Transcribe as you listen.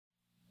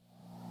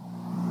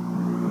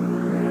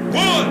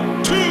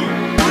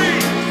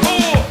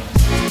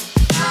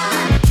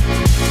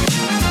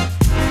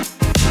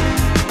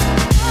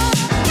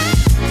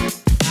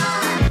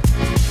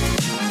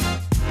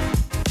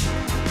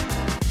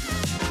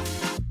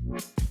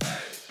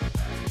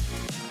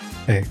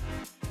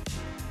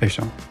Hey,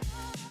 Shawn,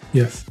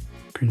 Yes.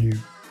 can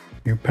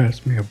you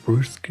pass me a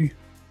brewski?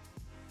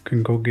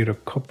 Can go get a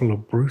couple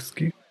of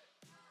brewski?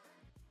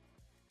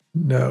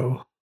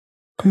 No.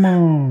 Come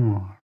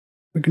on,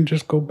 we can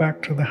just go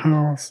back to the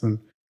house and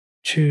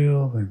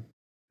chill and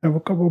have a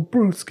couple of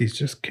brewskis.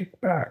 Just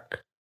kick back.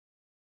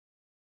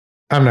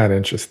 I'm not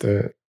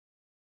interested.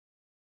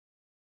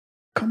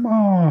 Come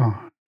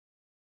on.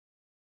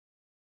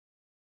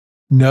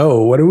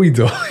 No, what are we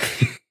doing?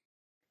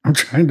 I'm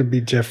trying to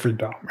be Jeffrey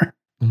Dahmer.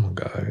 Oh my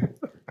God.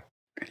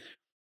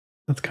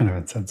 That's kind of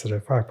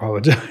insensitive. I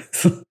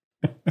apologize.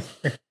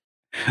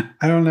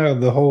 I don't know.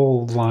 The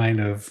whole line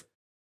of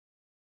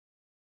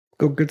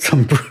go get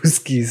some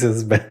brewskis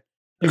has been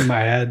in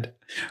my head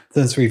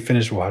since we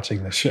finished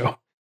watching the show.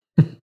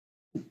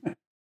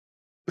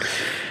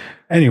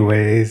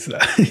 Anyways,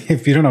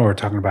 if you don't know what we're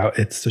talking about,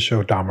 it's the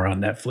show Dahmer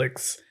on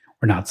Netflix.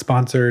 We're not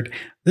sponsored.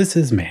 This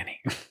is Manny.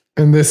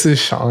 And this is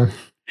Shawn.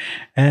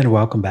 And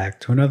welcome back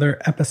to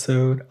another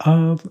episode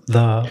of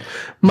the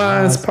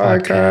Mine's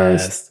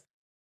Podcast.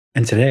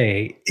 And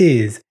today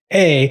is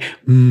a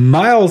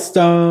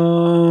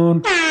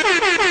milestone.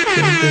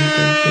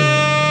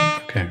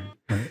 Okay.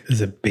 Is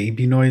it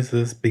baby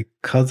noises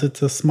because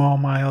it's a small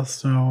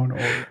milestone?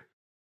 Or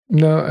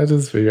No, I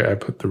just figured I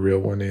put the real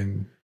one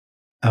in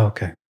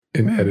okay.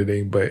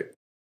 editing, but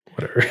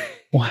whatever.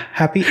 Well,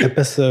 happy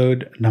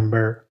episode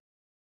number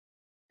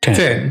 10.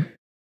 10.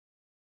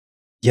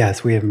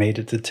 Yes, we have made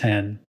it to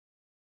 10.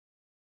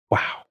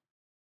 Wow.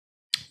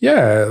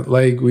 Yeah,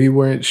 like we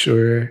weren't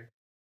sure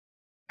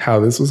how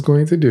this was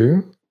going to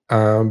do,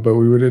 but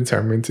we were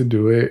determined to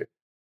do it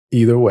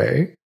either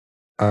way.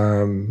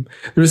 The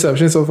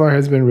reception so far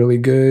has been really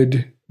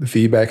good. The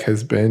feedback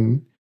has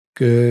been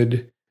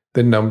good.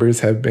 The numbers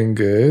have been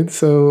good.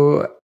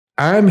 So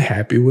I'm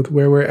happy with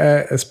where we're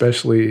at,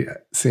 especially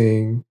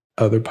seeing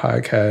other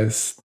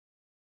podcasts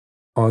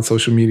on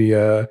social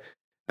media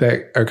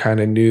that are kind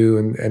of new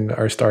and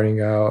are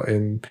starting out,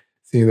 and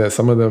seeing that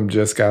some of them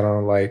just got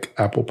on like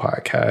Apple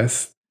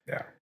Podcasts.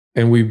 Yeah.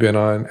 And we've been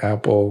on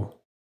Apple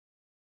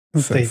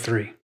since day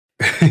 3.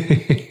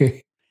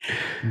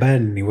 But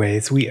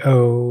anyways, we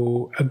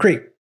owe a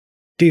great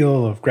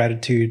deal of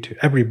gratitude to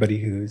everybody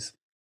who's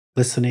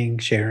listening,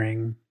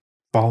 sharing,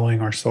 following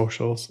our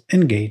socials,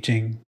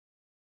 engaging.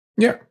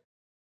 Yeah.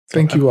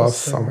 Thank you all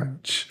so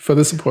much for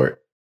the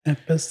support.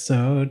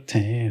 Episode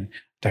 10.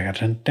 Dun,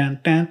 dun,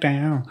 dun, dun,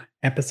 dun.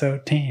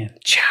 Episode 10.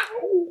 Ciao.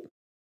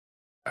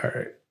 All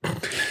right.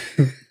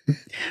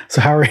 So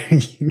how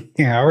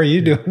are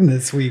you doing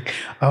this week?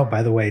 Oh,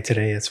 by the way,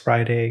 today is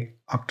Friday,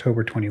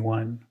 October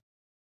 21.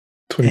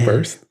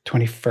 21st?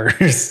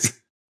 21st.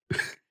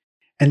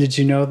 And did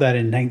you know that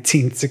in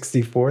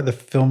 1964, the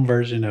film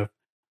version of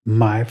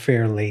My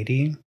Fair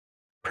Lady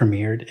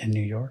premiered in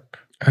New York?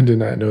 I did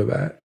not know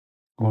that.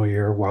 Well,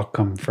 you're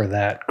welcome for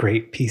that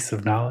great piece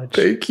of knowledge.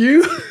 Thank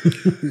you.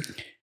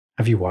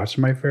 Have you watched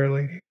My Fair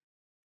Lady?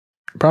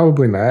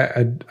 Probably not.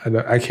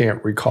 I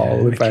can't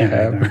recall if I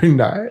have either. Or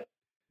not.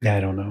 Yeah, I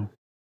don't know.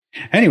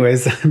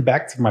 Anyways,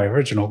 back to my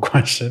original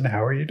question.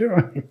 How are you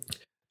doing?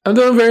 I'm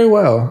doing very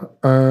well.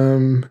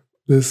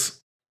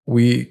 This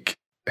week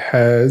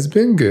has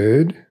been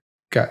good.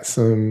 Got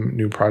some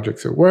new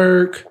projects at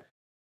work.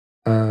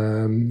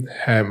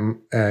 Had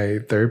a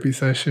therapy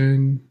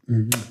session.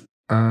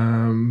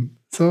 Mm-hmm.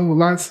 So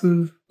lots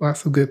of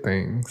good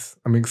things.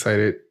 I'm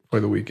excited for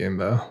the weekend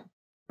though.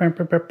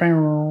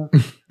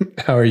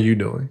 How are you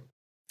doing?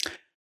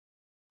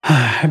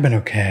 I've been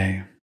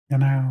okay. You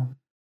know,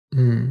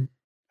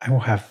 I will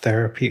have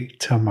therapy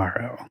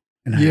tomorrow,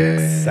 and I'm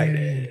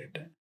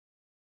excited.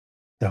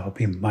 There'll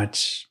be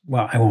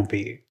I won't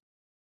be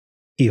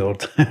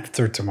healed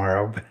after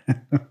tomorrow,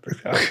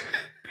 but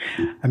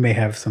I may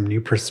have some new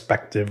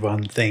perspective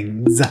on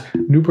things.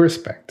 New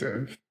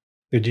perspective.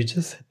 Did you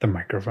just hit the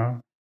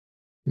microphone?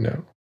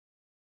 No.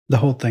 The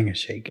whole thing is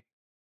shaking.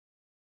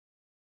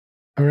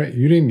 All right,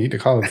 you didn't need to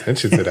call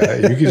attention to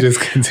that. You could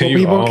just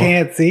continue. Well, people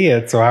can't see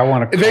it, so I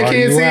want to. They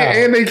can't see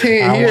it, and they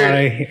can't hear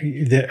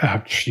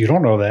it. You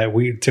don't know that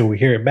until we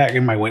hear it back.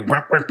 It might went.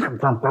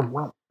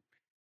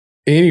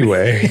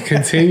 Anyway,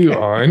 continue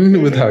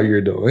on with how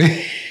you're doing.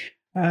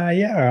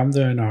 Yeah, I'm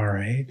doing all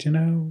right. You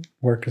know,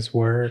 work is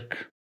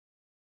work.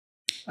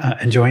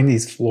 Enjoying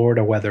these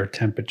Florida weather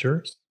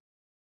temperatures.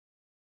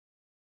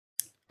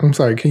 I'm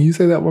sorry. Can you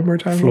say that one more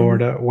time?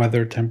 Florida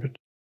weather temperature.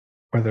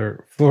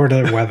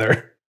 Florida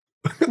weather.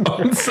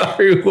 I'm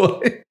sorry,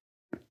 what?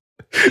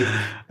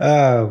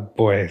 Oh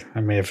boy, I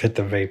may have hit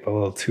the vape a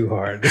little too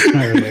hard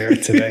earlier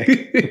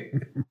today.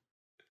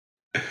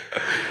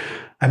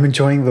 I'm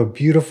enjoying the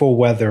beautiful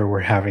weather we're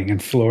having in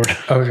Florida.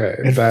 Okay.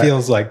 It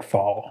feels like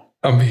fall.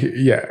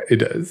 Yeah, it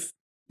does.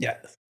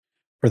 Yes.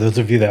 For those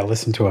of you that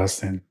listen to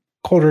us in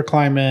colder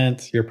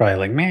climates, you're probably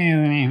like,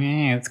 man,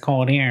 it's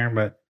cold here.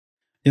 But,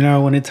 you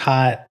know, when it's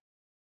hot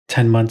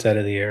 10 months out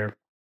of the year,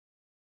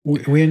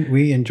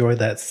 we enjoy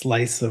that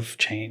slice of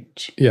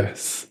change.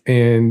 Yes.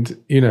 And,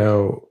 you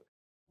know,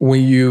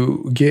 when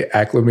you get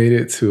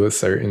acclimated to a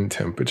certain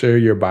temperature,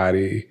 your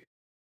body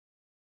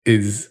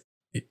is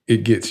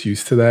it gets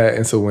used to that.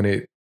 And so when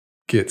it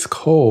gets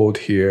cold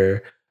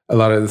here, a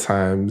lot of the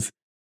times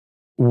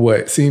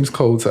what seems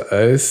cold to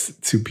us,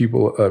 to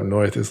people up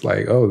north, is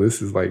like, oh,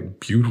 this is like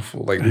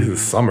beautiful. Like this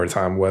is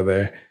summertime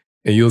weather.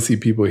 And you'll see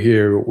people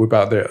here whip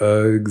out their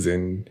Uggs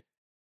and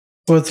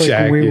well, it's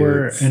jackets. Like when we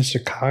were in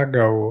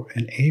Chicago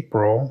in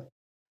April.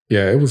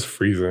 Yeah, it was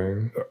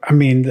freezing. I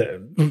mean,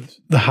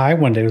 the high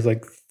one day was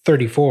like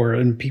 34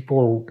 and people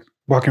were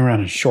walking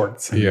around in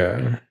shorts.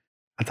 Yeah.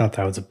 I thought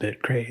that was a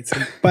bit crazy.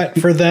 But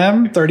for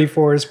them,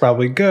 34 is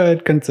probably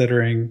good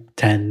considering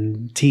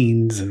 10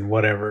 teens and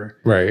whatever.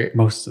 Right.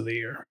 Most of the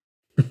year.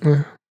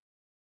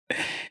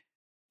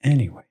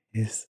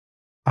 Anyways,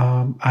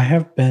 I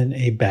have been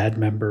a bad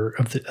member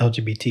of the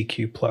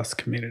LGBTQ plus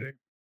community.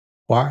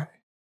 Why?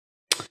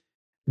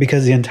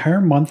 Because the entire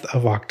month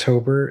of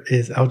October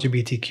is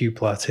LGBTQ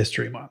plus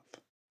History Month.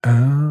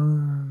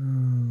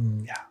 Oh.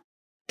 Yeah.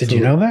 Did you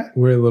know that?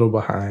 We're a little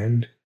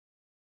behind.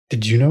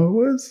 Did you know it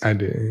was? I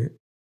did.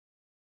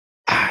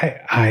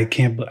 I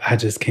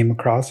just came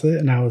across it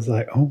and I was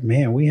like, oh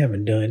man, we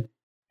haven't done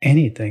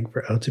anything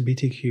for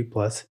LGBTQ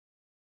plus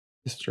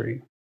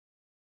history.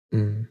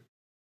 Mm.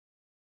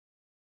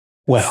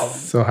 Well.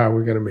 So how are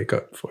we going to make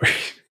up for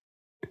it?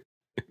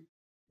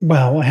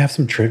 Well, I have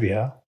some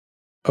trivia.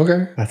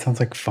 Okay. That sounds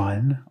like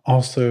fun.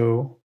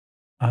 Also,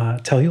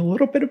 tell you a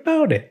little bit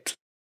about it.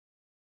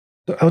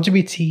 So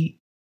LGBTQ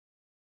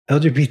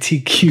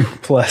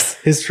plus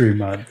History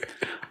Month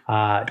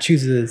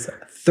chooses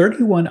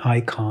 31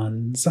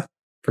 icons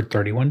for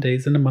 31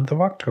 days in the month of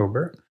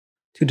October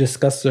to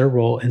discuss their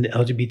role in the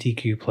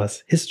LGBTQ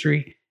plus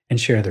history and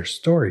share their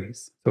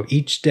stories. So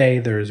each day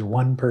there's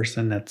one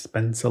person that's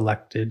been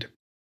selected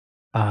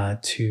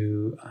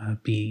to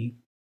be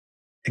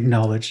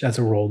acknowledged as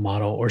a role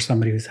model or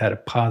somebody who's had a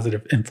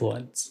positive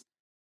influence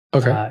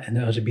in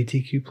the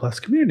LGBTQ plus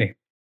community.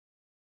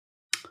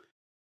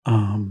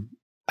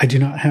 I do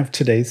not have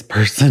today's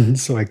person,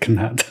 so I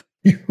cannot tell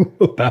you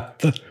about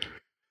them.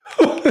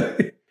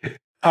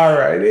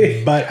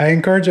 Alrighty. But I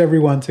encourage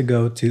everyone to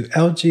go to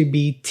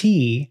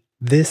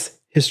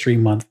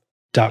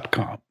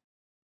lgbtthishistorymonth.com.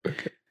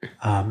 Okay.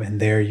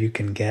 And there you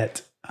can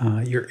get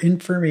your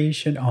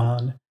information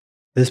on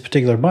this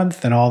particular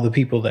month and all the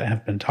people that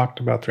have been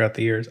talked about throughout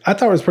the years. I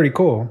thought it was pretty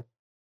cool.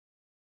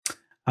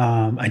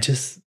 I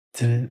just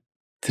didn't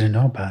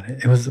know about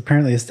it. It was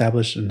apparently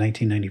established in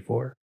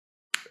 1994.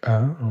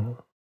 Oh.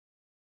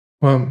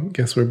 Well,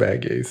 guess we're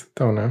bad gays.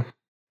 Don't know.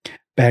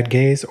 Bad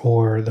gays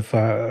or the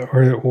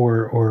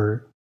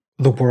or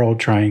the world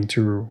trying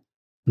to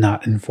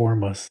not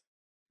inform us.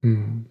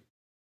 Mm.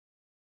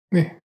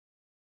 Yeah.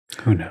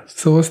 Who knows?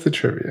 So what's the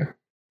trivia?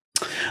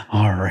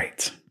 All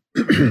right.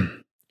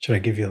 Should I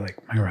give you like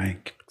my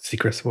Ryan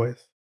Seacrest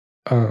voice?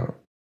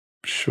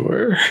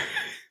 Sure.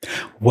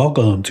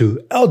 Welcome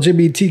to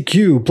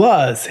LGBTQ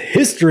plus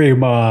History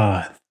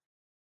Month.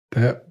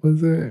 That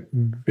wasn't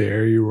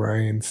very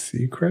Ryan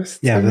Seacrest.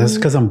 Yeah, that's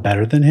because I'm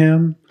better than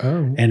him.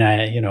 Oh. And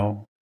I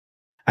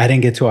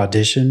didn't get to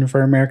audition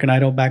for American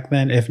Idol back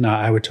then. If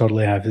not, I would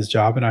totally have his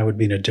job and I would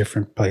be in a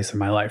different place in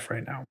my life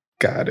right now.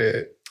 Got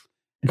it.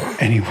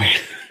 Anyway.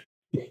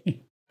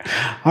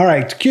 All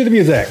right, cue the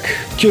music.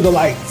 Cue the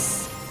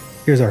lights.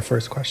 Here's our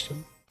first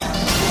question.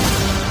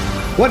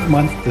 What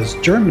month does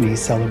Germany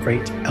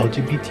celebrate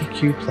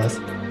LGBTQ plus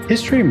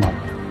History Month?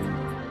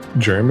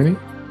 Germany?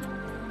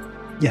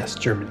 Yes,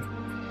 Germany.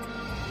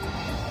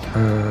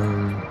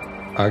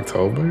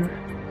 October?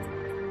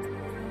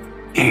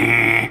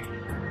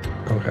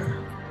 Okay.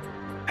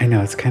 I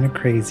know, it's kind of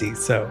crazy.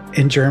 So,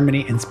 in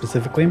Germany, and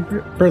specifically in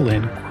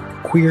Berlin,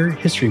 Queer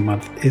History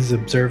Month is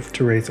observed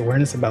to raise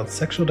awareness about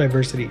sexual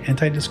diversity and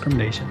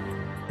anti-discrimination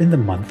in the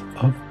month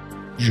of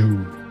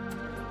June.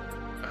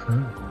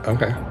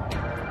 Okay.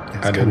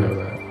 I didn't know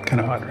that.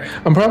 Kind of odd, right?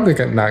 I'm probably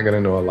not going to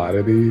know a lot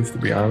of these, to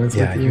be honest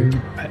with you.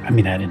 I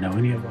mean, I didn't know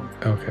any of them.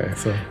 Okay,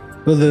 so...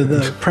 Well,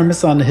 the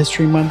premise on the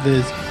History Month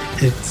is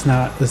it's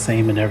not the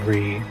same in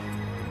every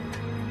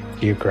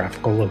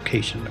geographical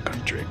location in the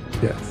country.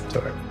 Yes. So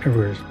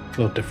everywhere's a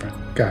little different.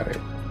 Got it.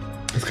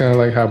 It's kind of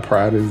like how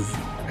Pride is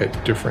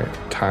at different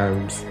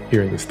times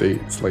here in the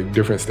States. Like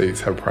different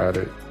states have Pride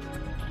at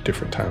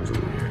different times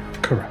of the year.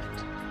 Correct.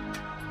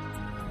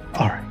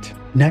 All right.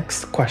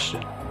 Next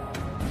question.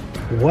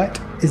 What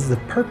is the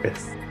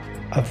purpose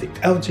of the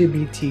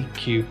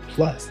LGBTQ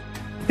plus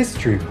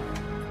History Month?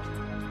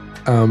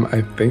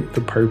 I think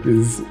the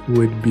purpose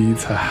would be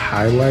to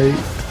highlight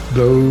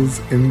those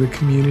in the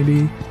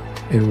community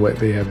and what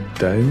they have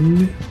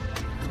done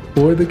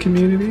for the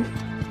community.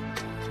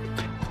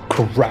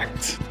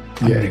 Correct.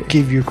 I'm going to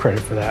give you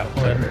credit for that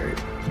one. Right.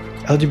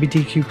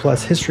 LGBTQ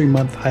plus History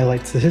Month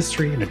highlights the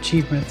history and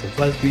achievements of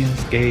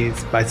lesbians,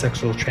 gays,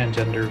 bisexual,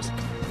 transgenders,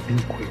 and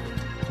queer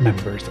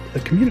members of the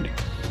community.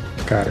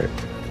 Got it.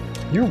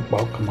 You're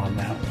welcome on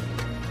that.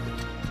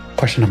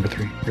 Question number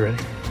 3. You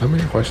ready? How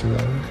many questions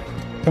are there?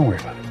 Don't worry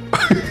about it.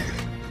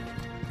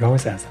 You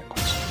always ask that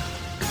question.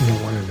 I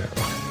don't want to know.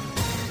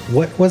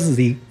 What was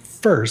the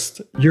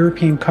first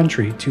European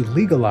country to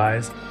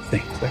legalize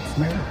same-sex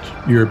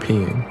marriage?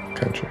 European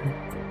country.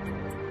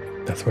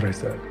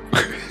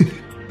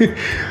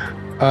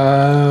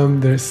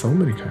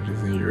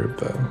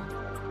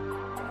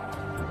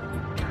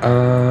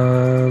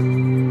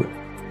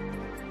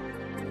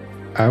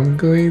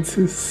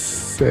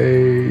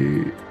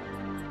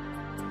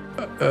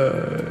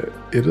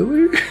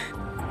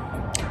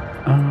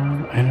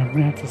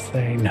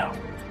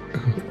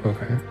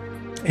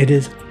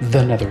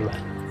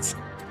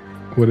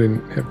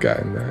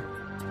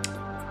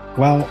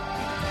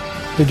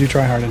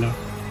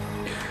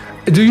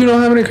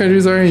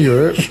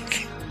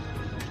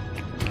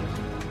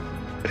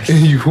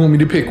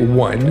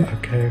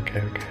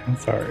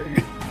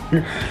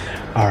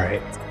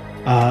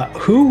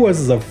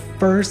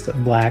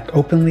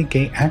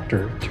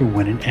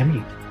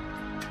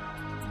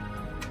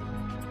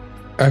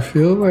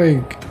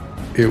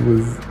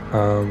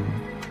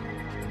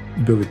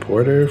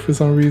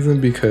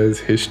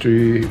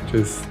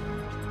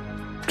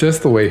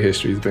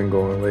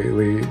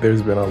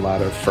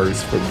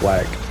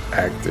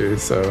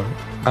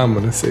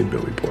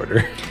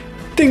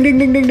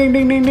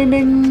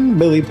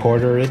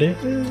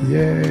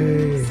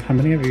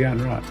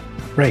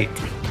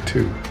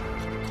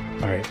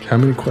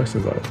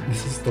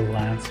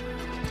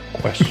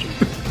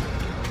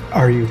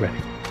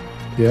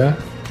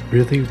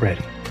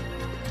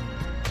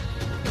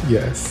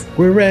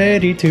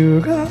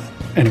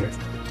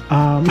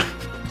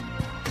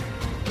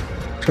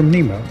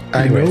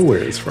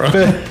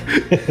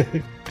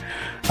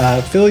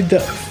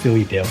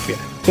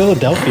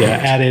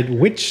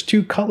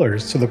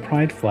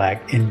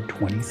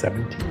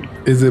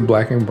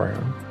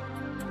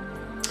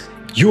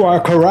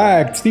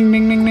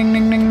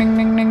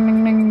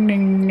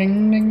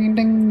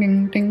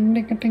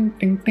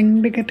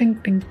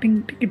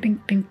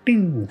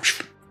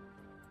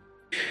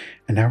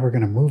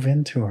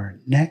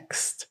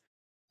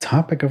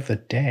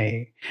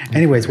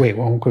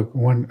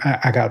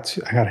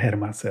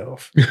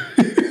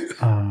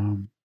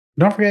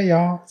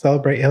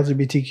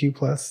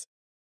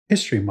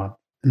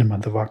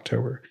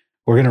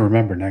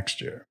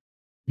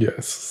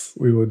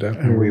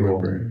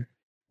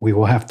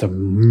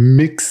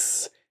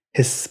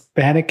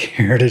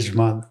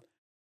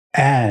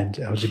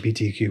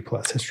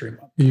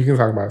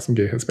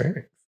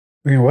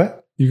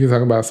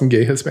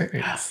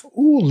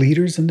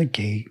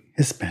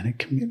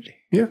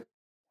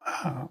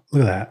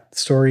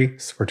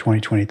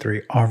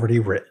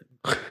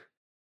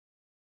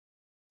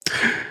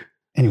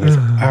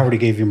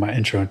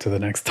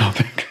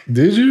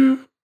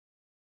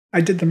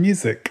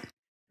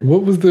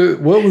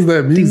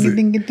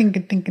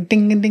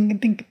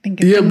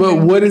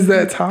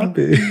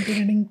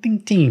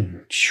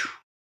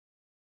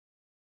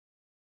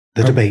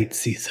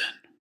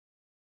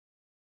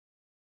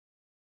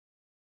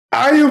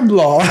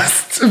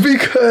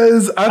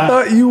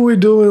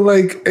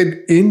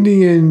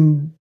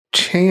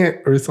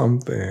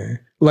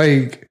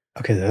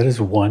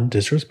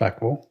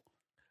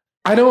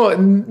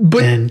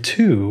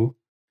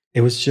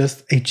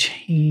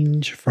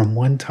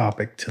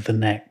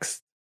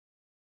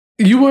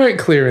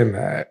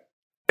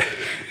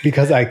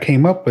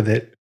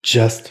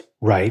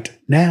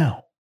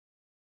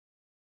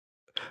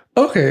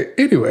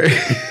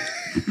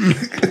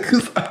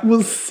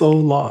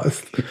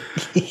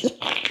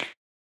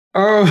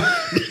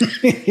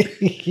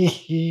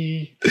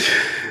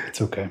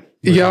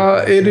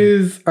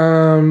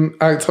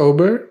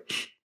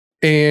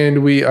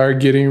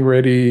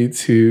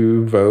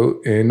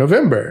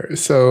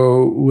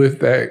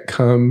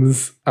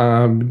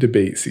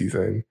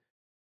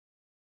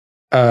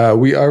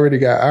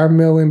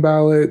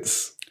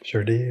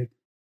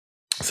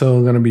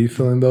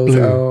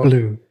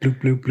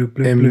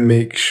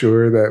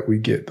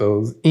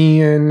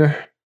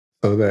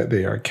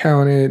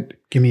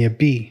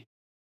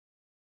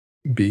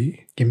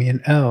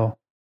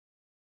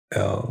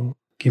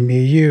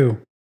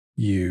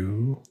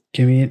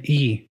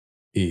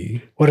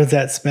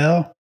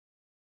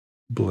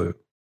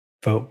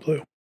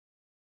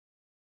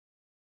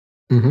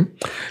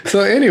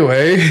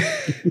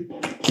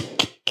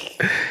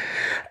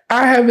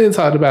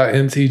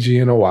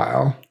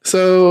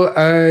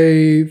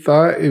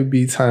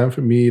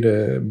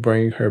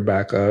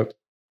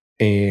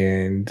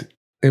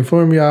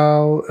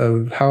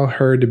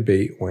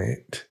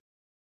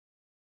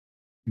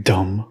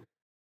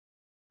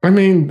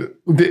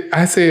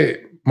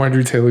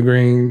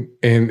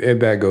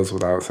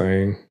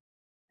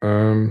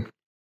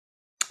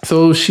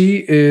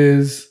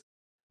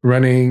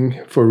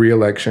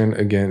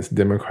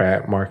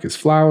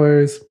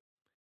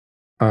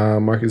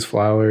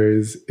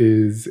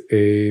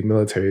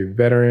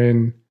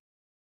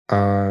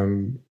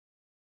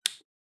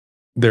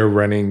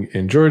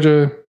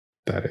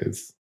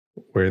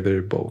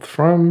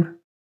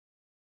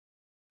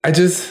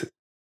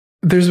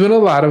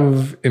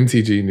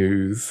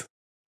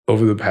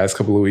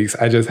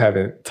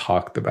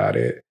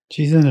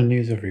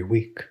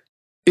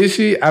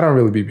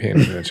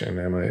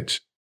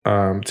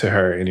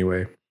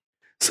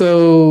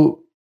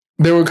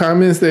 There were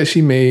comments that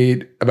she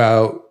made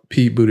about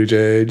Pete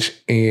Buttigieg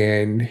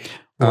and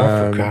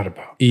I forgot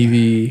about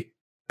EV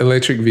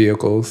electric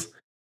vehicles,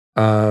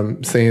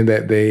 saying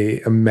that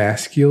they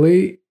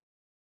emasculate.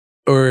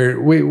 Or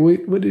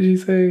wait, what did she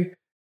say?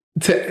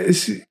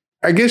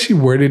 I guess she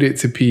worded it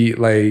to Pete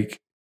like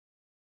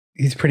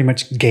he's pretty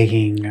much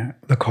gaying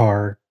the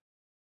car.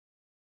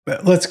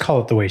 Let's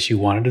call it the way she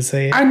wanted to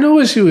say it. I know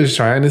what she was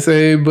trying to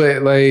say,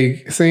 but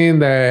like saying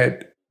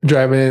that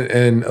driving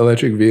an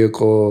electric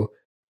vehicle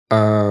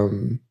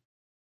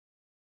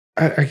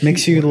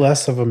makes you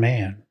less of a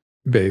man.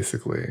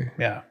 Basically.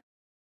 Yeah.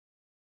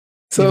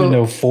 So, even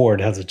though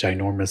Ford has a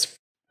ginormous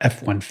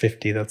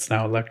F-150 that's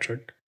now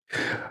electric.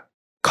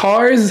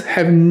 Cars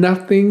have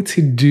nothing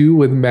to do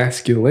with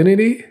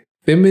masculinity,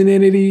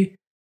 femininity,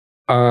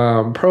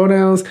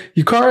 pronouns.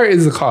 Your car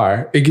is a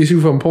car. It gets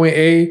you from point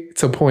A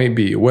to point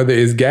B, whether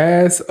it's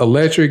gas,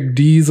 electric,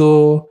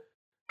 diesel,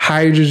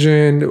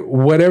 hydrogen,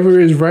 whatever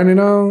is running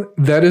on,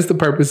 that is the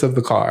purpose of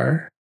the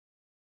car.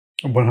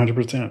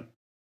 100%.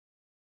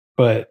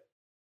 But,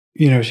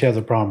 you know, she has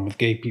a problem with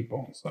gay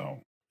people, so.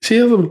 She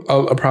has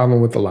a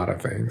problem with a lot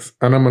of things,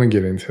 and I'm going to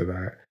get into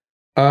that.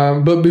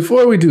 But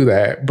before we do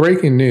that,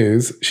 breaking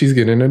news, she's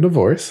getting a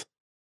divorce.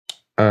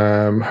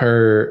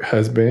 Her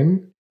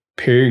husband,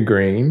 Perry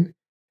Green,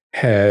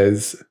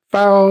 has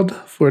filed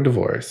for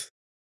divorce.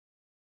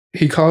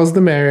 He calls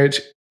the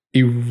marriage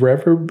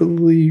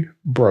irreparably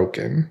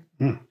broken.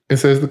 It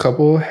says the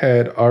couple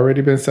had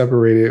already been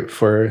separated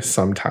for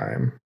some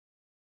time.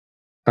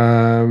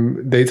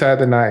 They tied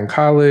the knot in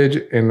college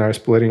and are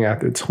splitting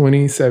after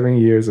 27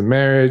 years of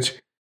marriage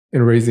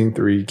and raising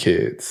 3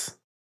 kids.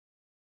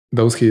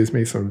 Those kids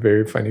made some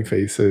very funny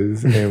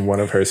faces in one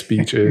of her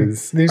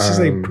speeches. Did she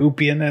say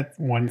poopy in that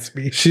one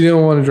speech? She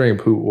didn't want to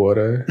drink poop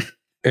water.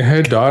 And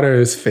her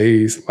daughter's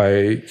face,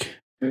 like,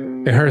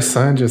 and her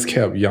son just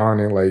kept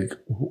yawning, like,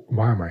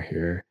 why am I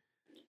here?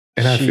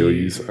 And I feel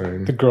you,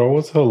 son. The girl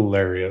was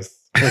hilarious.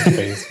 Her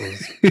face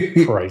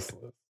was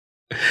priceless.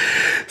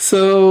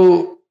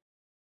 So,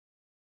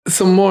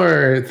 some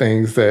more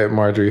things that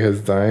Marjorie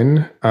has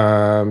done.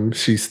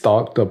 She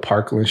stalked a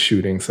Parkland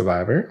shooting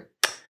survivor.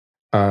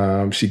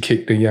 She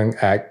kicked a young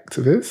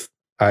activist.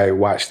 I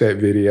watched that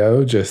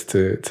video just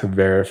to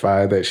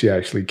verify that she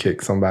actually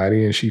kicked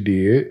somebody, and she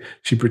did.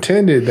 She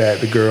pretended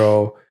that the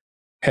girl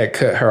had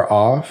cut her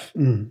off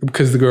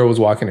because the girl was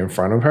walking in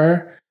front of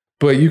her.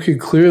 But you could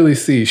clearly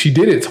see she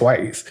did it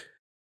twice.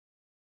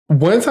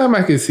 One time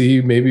I could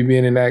see maybe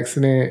being an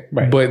accident,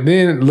 right. But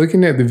then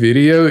looking at the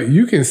video,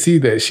 you can see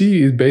that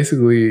she is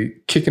basically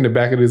kicking the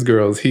back of this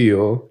girl's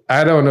heel.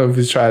 I don't know if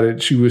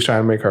she was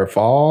trying to make her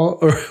fall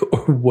or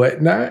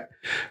whatnot,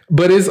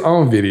 but it's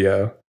on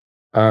video.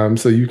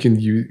 So you can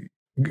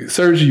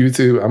search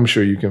YouTube. I'm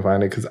sure you can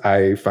find it because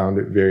I found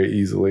it very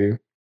easily.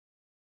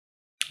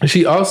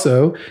 She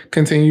also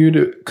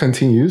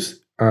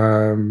continues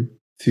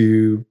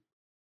to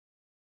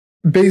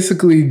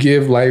basically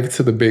give life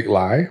to the big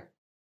lie.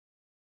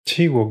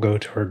 She will go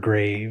to her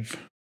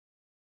grave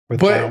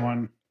with that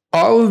one.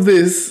 All of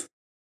this,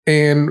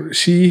 and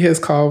she has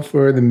called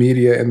for the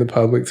media and the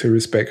public to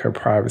respect her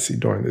privacy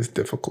during this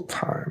difficult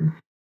time.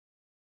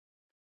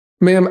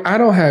 Ma'am, I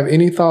don't have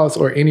any thoughts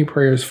or any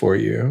prayers for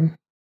you.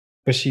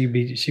 But she'd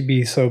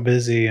be so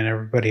busy in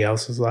everybody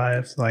else's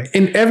lives, like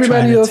in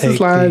everybody else's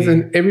lives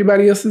and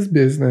everybody else's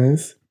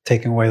business,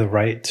 taking away the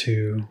right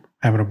to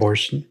have an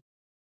abortion,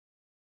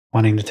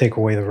 wanting to take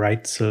away the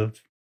rights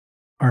of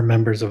our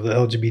members of the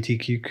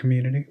LGBTQ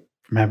community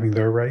from having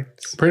their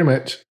rights. Pretty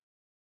much.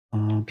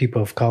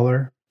 People of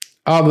color.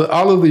 All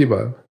of the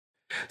above.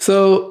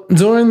 So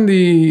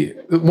during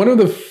one of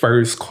the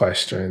first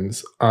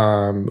questions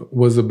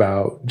was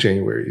about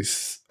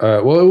January's.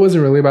 Well, it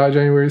wasn't really about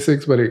January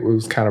 6th, but it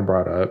was kind of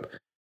brought up.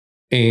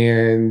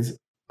 And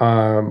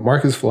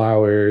Marcus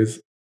Flowers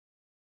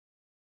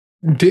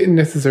didn't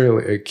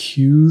necessarily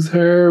accuse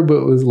her,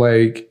 but was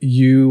like,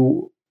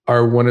 you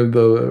are one of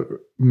the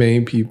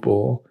main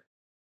people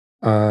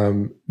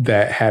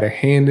that had a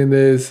hand in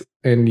this,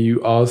 and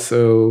you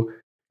also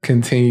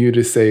continue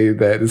to say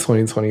that the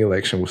 2020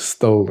 election was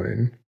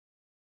stolen.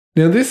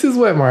 Now, this is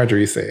what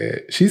Marjorie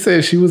said. She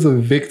said she was a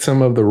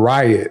victim of the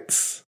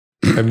riots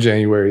of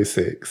January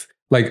 6th,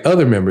 like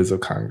other members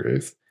of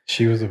Congress.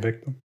 She was a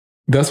victim?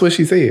 That's what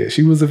she said.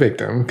 She was a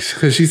victim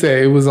because she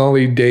said it was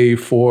only day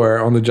 4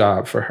 on the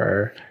job for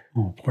her.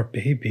 Oh, poor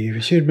baby.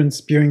 She had been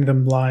spewing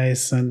them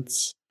lies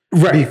since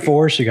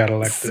before she got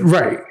elected.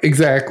 Right,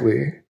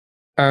 exactly.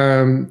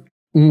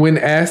 When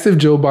asked if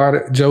Joe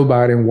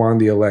Biden won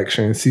the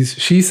election,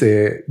 she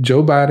said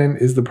Joe Biden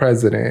is the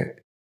president,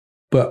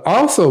 but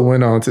also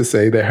went on to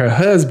say that her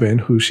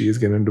husband, who she is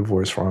getting a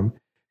divorce from,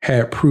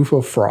 had proof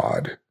of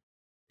fraud.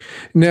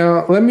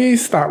 Now, let me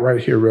stop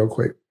right here real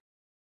quick.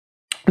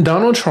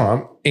 Donald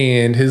Trump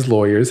and his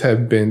lawyers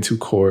have been to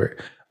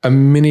court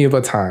many of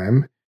a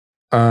time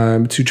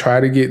to try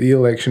to get the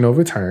election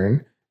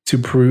overturned, to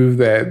prove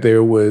that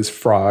there was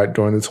fraud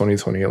during the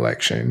 2020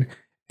 election.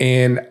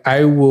 And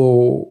I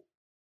will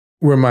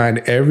remind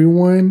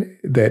everyone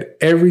that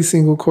every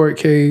single court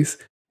case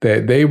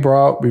that they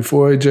brought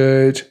before a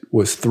judge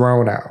was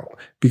thrown out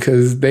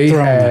because they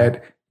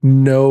had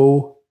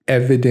no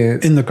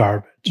evidence in the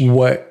garbage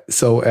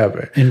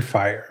whatsoever. In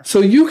fire. So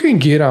you can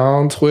get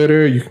on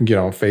Twitter, you can get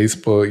on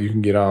Facebook, you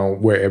can get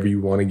on wherever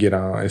you want to get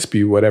on and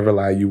spew whatever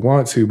lie you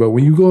want to. But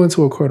when you go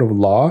into a court of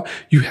law,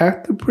 you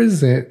have to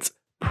present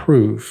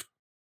proof.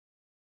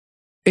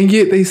 And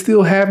yet they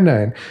still have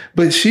none.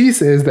 But she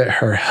says that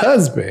her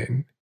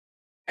husband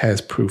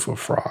has proof of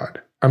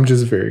fraud. I'm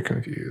just very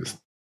confused.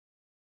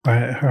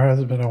 Her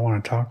husband don't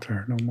want to talk to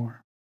her no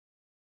more.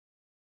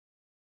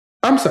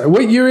 I'm sorry,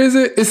 what year is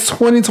it? It's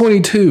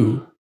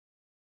 2022.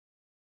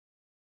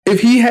 If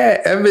he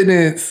had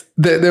evidence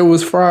that there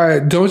was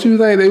fraud, don't you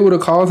think they would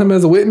have called him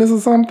as a witness or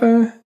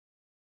something?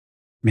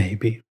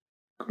 Maybe.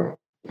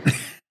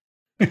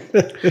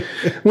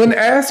 When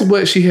asked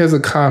what she has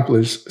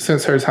accomplished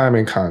since her time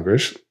in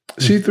Congress,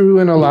 she threw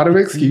in a lot of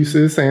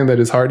excuses, saying that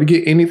it's hard to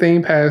get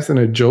anything passed in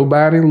a Joe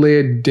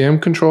Biden-led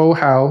Dem-controlled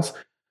House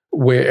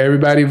where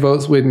everybody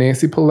votes with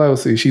Nancy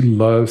Pelosi. She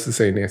loves to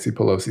say Nancy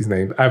Pelosi's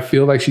name. I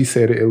feel like she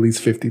said it at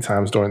least 50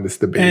 times during this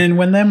debate. And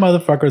when them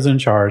motherfuckers in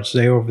charge,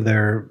 they over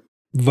there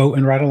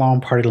voting right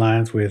along party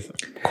lines with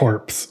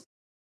Corpse.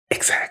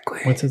 Exactly.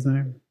 What's his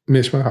name?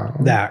 Mitch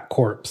McConnell. That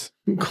Corpse.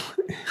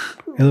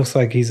 It looks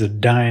like he's a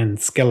dying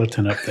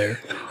skeleton up there.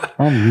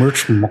 I'm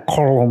Mitch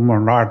McConnell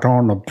and I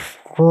don't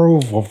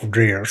approve of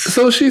this.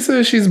 So she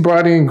says she's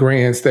brought in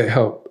grants that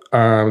help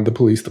the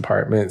police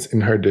departments in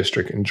her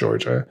district in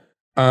Georgia.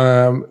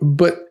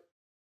 But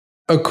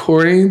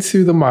according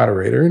to the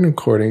moderator and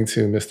according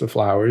to Mr.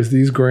 Flowers,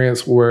 these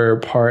grants were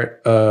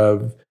part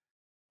of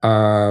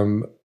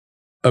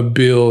a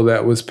bill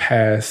that was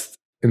passed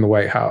in the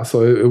White House.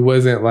 So it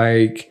wasn't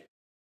like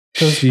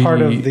it was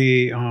part of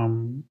the,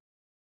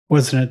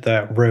 wasn't it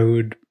that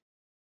road,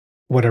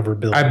 whatever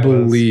bill I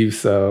believe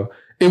so.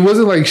 It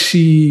wasn't like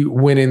she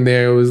went in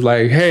there and was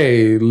like,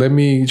 hey, let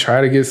me try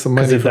to get some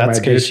money for my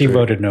district. She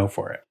voted no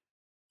for it.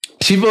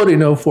 She voted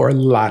no for a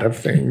lot of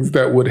things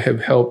that would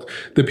have helped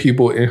the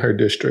people in her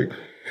district.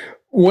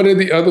 One of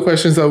the other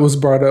questions that was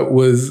brought up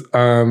was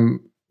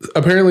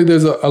apparently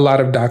there's a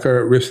lot of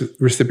DACA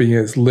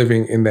recipients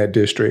living in that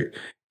district.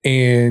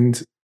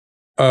 And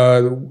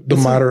I'm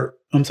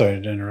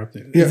sorry to interrupt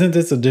you. Yeah. Isn't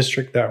this a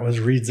district that was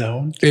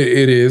rezoned?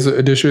 It is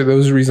a district that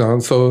was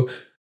rezoned. So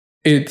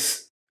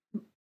it's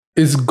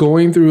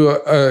going through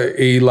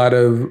a lot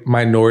of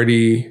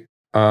minority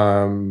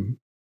towns.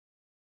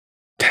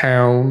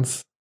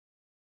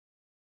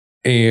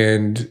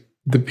 And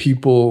the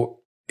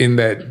people in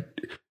the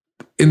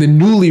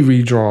newly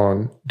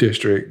redrawn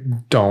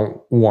district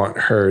don't want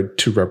her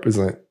to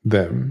represent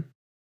them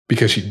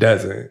because she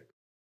doesn't.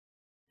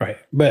 Right.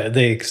 But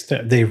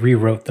they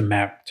rewrote the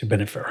map to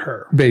benefit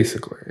her.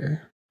 Basically.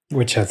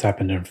 Which has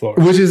happened in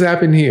Florida. Which has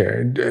happened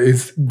here.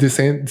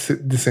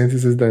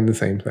 DeSantis has done the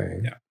same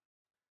thing. Yeah.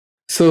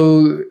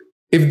 So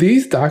if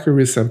these DACA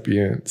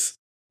recipients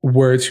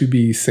were to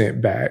be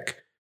sent back,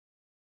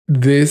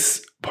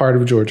 this part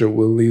of Georgia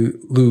will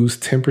lose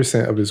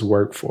 10% of its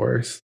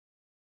workforce.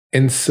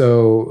 And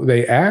so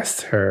they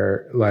asked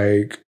her,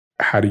 like,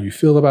 how do you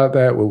feel about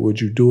that? What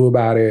would you do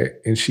about it?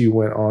 And she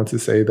went on to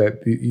say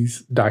that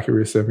these DACA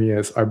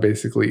recipients are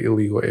basically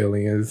illegal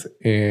aliens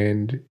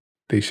and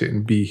they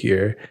shouldn't be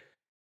here.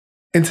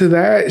 And to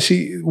that,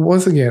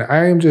 once again,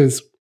 I am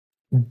just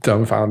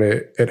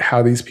dumbfounded at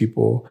how these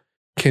people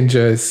can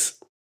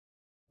just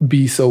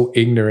be so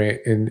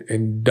ignorant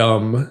and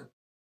dumb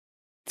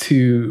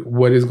to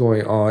what is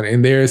going on.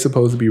 And they're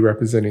supposed to be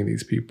representing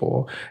these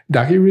people.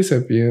 DACA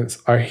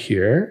recipients are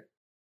here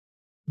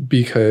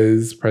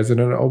because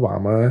President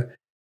Obama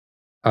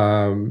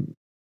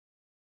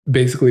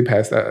basically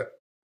passed that.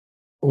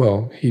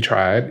 Well, he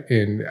tried,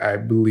 and I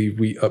believe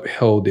we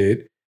upheld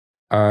it,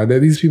 that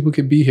these people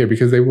could be here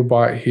because they were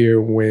brought here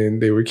when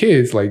they were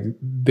kids. Like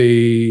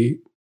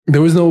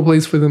there was no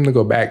place for them to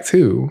go back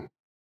to.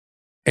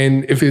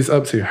 And if it's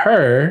up to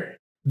her,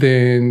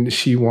 then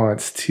she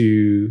wants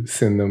to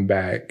send them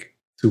back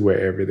to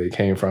wherever they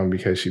came from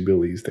because she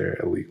believes they're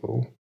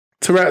illegal.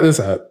 To wrap this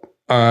up,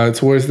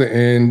 towards the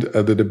end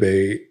of the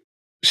debate,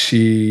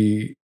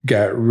 she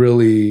got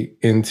really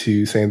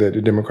into saying that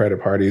the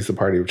Democratic Party is the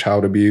party of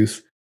child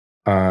abuse.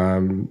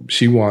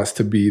 She wants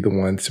to be the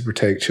one to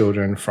protect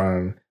children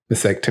from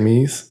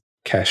vasectomies,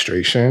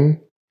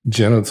 castration,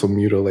 genital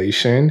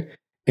mutilation,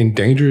 and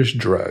dangerous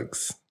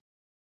drugs,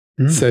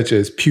 such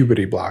as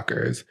puberty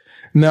blockers.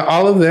 Now,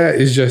 all of that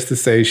is just to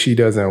say she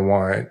doesn't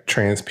want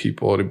trans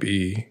people to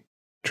be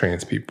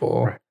trans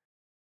people. Right.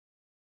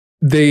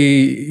 They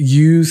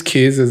use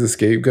kids as a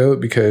scapegoat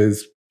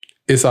because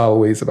it's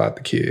always about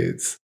the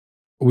kids.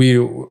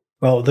 Well,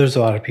 there's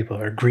a lot of people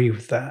that agree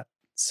with that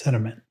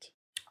sentiment.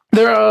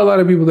 There are a lot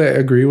of people that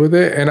agree with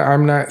it, and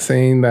I'm not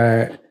saying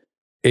that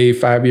a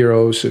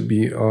 5-year-old should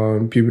be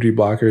on puberty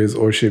blockers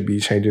or should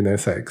be changing their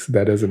sex.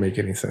 That doesn't make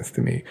any sense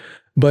to me.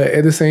 But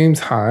at the same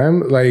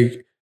time,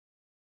 like,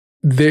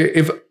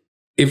 if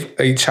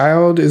a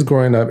child is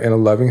growing up in a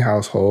loving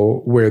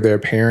household where their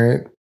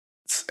parents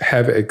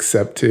have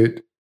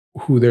accepted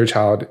who their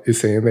child is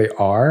saying they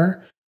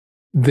are,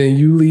 then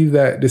you leave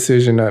that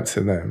decision up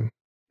to them.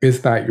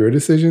 It's not your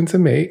decision to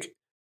make.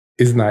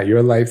 It's not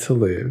your life to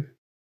live.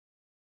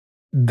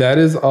 That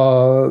is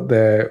all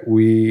that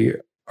we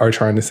are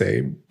trying to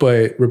say.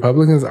 But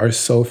Republicans are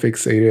so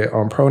fixated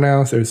on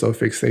pronouns. They're so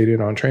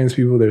fixated on trans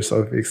people. They're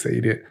so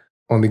fixated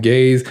on the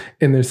gays.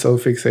 And they're so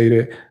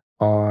fixated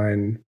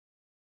on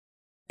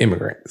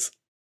immigrants.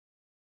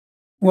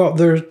 Well,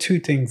 those are two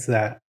things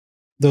that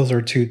the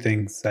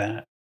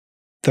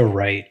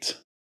right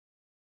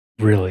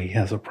really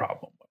has a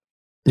problem with.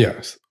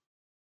 Yes.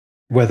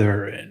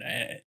 Whether,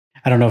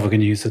 I don't know if we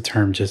can use the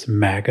term just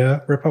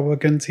MAGA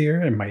Republicans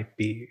here. It might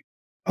be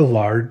a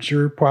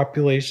larger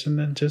population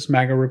than just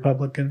MAGA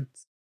Republicans.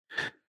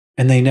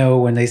 And they know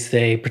when they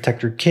say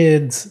protect your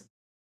kids,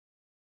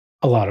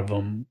 a lot of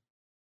them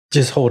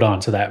just hold on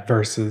to that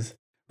versus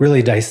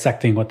really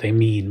dissecting what they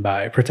mean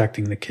by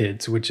protecting the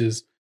kids, which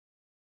is,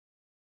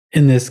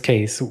 in this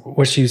case,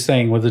 what she's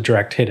saying was a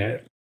direct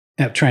hit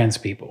at trans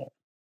people.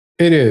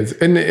 It is.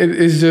 And it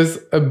is just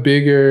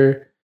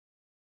it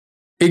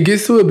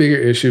gets to a bigger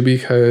issue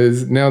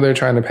because now they're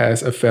trying to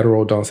pass a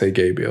federal Don't Say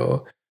Gay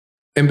bill.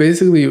 And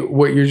basically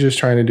what you're just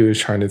trying to do is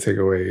trying to take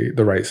away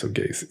the rights of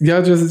gays.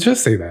 Y'all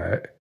just say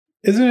that.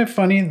 Isn't it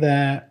funny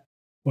that,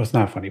 well, it's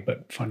not funny,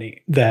 but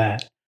funny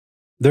that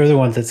they're the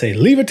ones that say,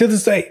 leave it to the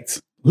states.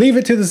 Leave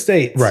it to the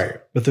states. Right.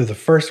 But they're the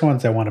first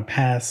ones that want to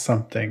pass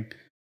something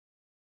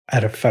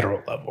at a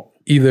federal level.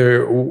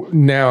 Either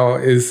now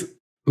is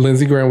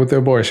Lindsey Graham with the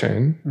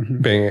abortion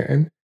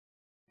ban,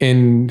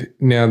 and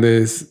now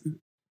this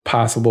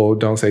possible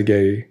Don't Say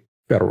Gay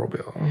federal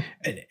bill.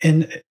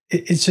 And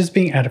it's just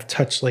being out of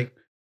touch. Like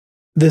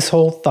this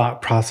whole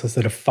thought process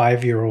that a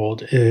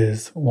 5-year-old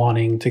is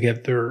wanting to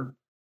get their,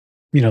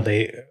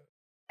 they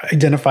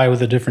identify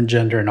with a different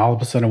gender and all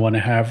of a sudden want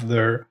to have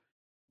their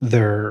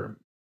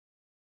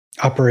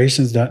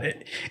operations done.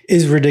 It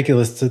is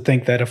ridiculous to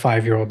think that a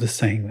 5-year-old is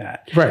saying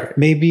that. Right.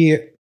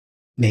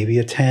 Maybe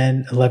a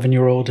 10,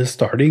 11-year-old is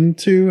starting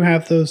to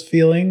have those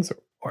feelings,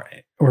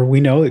 or we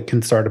know it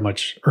can start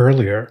much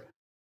earlier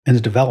in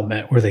the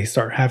development where they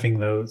start having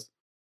those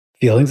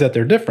feelings that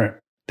they're different.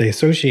 They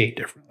associate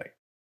differently.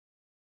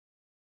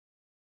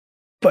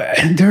 But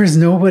there is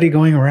nobody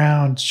going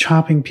around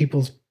chopping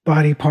people's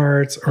body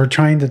parts or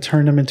trying to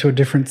turn them into a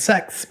different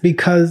sex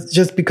because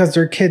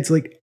they're kids.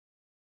 Like,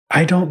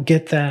 I don't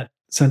get that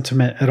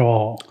sentiment at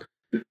all.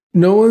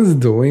 No one's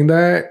doing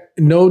that.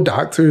 No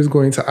doctor is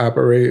going to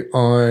operate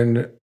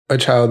on a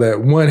child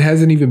that, one,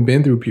 hasn't even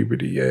been through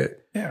puberty yet.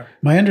 Yeah.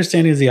 My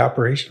understanding is the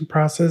operation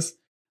process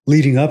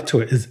leading up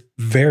to it is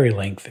very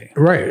lengthy.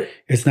 Right.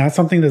 It's not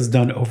something that's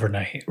done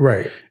overnight.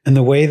 Right. And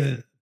the way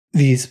that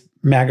these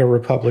MAGA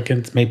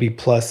Republicans, maybe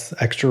plus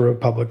extra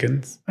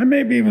Republicans, and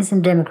maybe even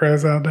some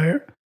Democrats out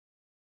there,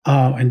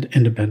 and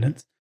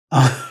independents,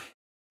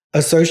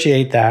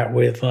 associate that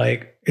with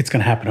like, it's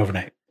going to happen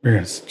overnight. We're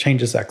going to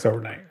change the sex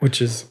overnight,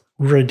 which is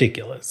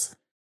ridiculous.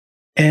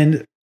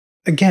 And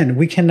again,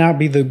 we cannot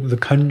be the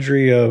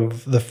country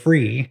of the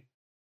free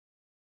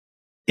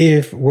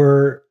if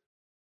we're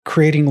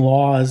creating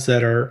laws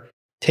that are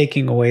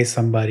taking away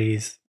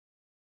somebody's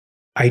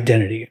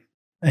identity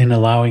and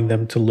allowing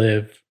them to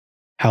live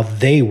how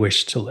they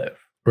wish to live.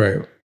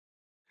 Right.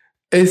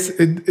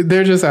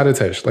 They're just out of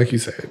touch, like you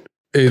said.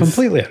 It's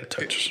completely out of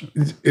touch.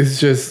 It's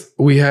just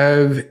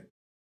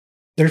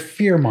they're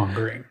fear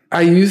mongering.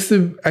 I used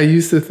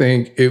to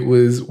think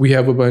we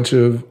have a bunch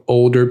of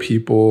older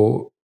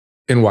people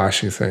in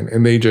Washington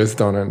and they just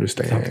don't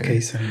understand. It's not the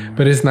case anymore.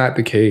 But it's not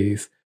the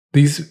case.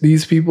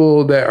 These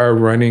people that are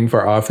running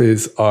for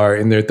office are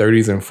in their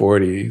 30s and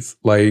 40s,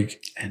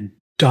 and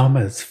dumb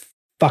as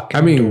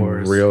fucking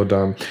doors. Real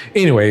dumb.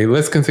 Anyway,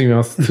 let's continue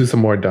on to some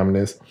more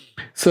dumbness.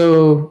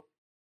 So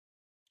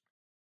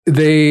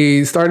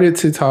they started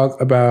to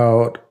talk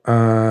about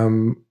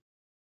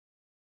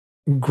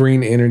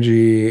green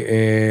energy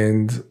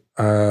and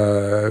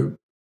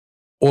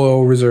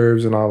oil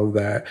reserves and all of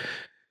that.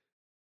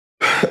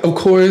 Of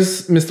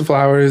course, Mr.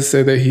 Flowers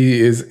said that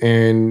he is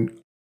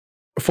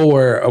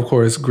of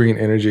course, green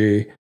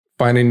energy,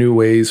 finding new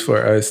ways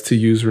for us to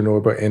use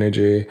renewable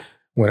energy.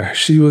 When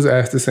she was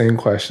asked the same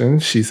question,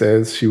 she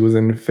says she was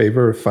in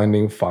favor of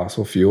funding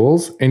fossil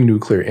fuels and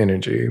nuclear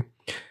energy.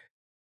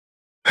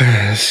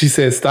 She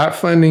said, stop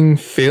funding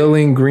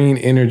failing green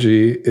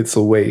energy. It's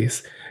a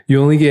waste. You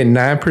only get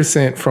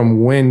 9%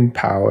 from wind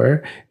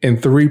power and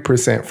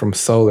 3% from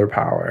solar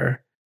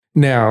power.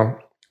 Now,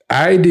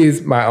 I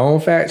did my own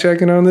fact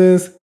checking on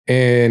this,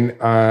 and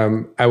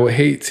I would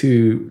hate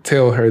to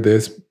tell her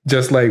this,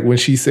 just like when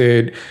she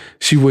said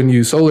she wouldn't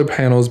use solar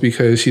panels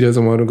because she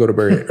doesn't want to go to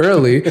bed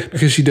early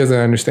because she doesn't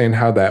understand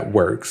how that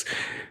works.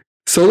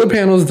 Solar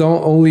panels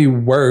don't only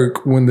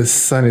work when the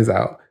sun is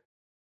out.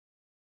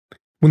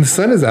 When the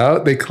sun is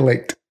out, they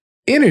collect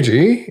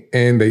energy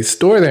and they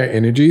store their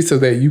energy so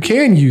that you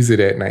can use it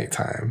at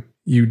nighttime,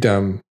 you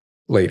dumb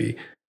lady.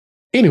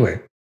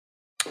 Anyway,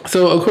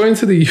 so according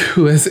to the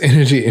U.S.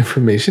 Energy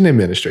Information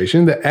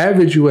Administration, the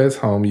average U.S.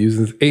 home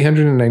uses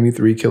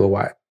 893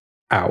 kilowatt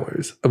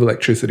hours of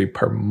electricity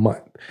per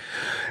month.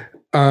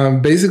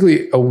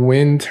 Basically, a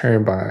wind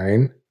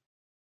turbine.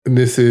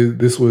 This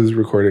was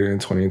recorded in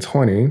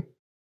 2020.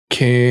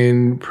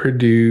 Can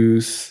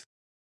produce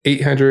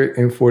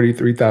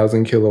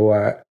 843,000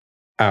 kilowatt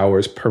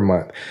hours per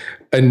month,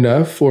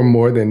 enough for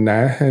more than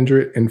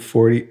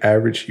 940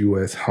 average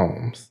U.S.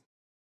 homes.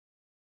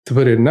 To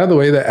put it another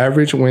way, the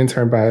average wind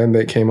turbine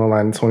that came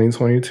online in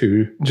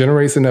 2022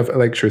 generates enough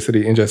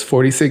electricity in just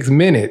 46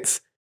 minutes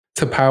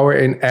to power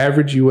an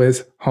average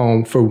U.S.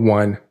 home for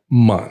 1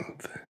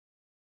 month.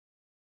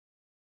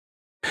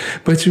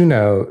 But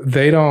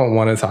they don't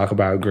want to talk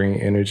about green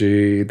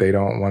energy. They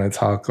don't want to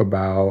talk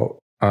about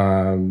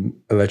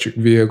electric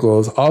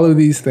vehicles. All of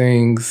these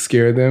things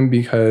scare them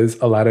because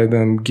a lot of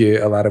them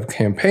get a lot of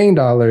campaign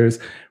dollars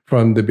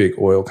from the big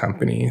oil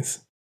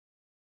companies.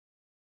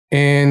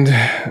 And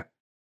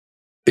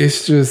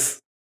it's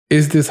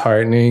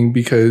disheartening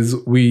because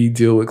we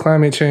deal with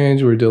climate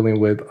change. We're dealing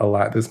with a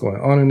lot that's going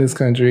on in this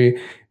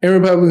country. And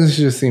Republicans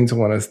just seem to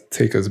want to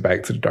take us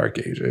back to the dark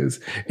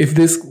ages. If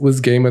this was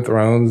Game of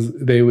Thrones,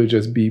 they would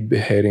just be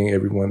beheading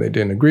everyone that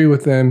didn't agree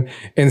with them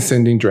and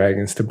sending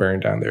dragons to burn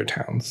down their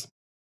towns.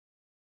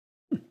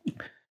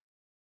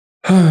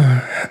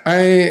 I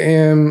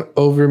am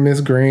over Miss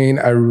Green.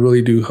 I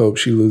really do hope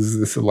she loses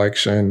this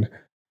election.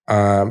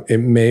 It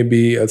may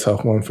be a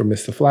tough one for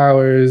Mr.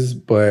 Flowers,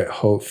 but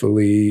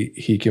hopefully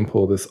he can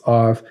pull this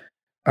off.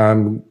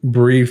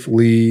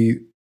 Briefly,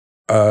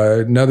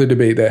 another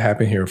debate that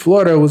happened here in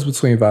Florida was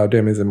between Val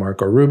Demings and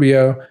Marco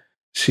Rubio.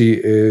 She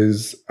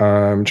is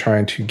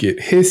trying to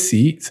get his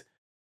seat.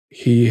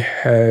 He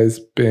has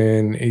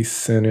been a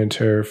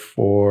senator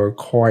for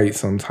quite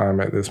some time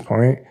at this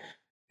point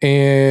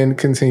and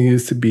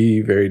continues to be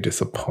very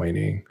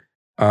disappointing.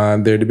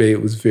 Their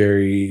debate was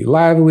very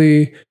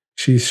lively.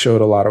 She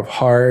showed a lot of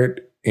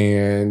heart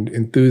and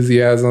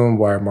enthusiasm,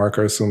 while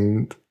Marco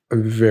seemed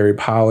very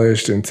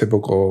polished and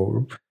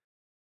typical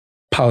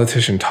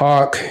politician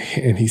talk.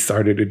 And he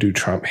started to do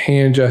Trump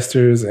hand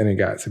gestures, and it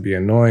got to be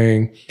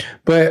annoying.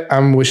 But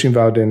I'm wishing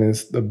Val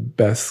Demings the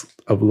best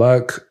of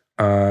luck.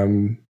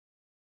 And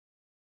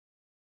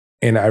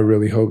I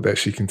really hope that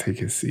she can take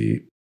his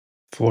seat.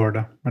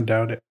 Florida, I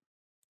doubt it.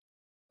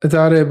 But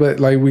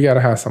we got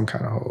to have some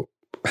kind of hope.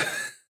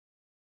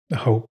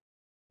 Hope.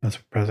 That's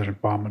what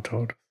President Obama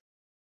told us.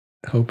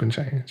 Hope and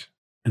change.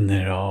 And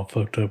then it all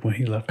fucked up when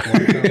he left the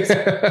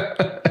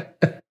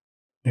White House.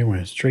 He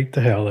went straight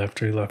to hell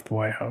after he left the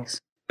White House.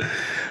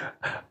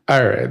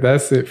 All right,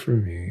 that's it for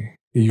me.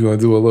 You gonna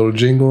do a little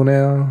jingle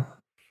now?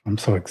 I'm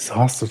so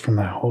exhausted from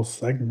that whole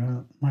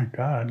segment. My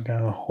God,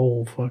 got a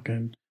whole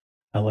fucking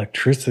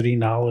electricity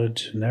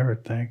knowledge and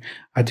everything.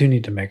 I do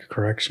need to make a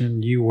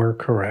correction. You were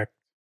correct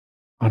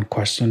on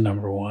question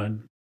number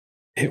 1.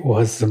 It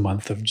was the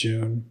month of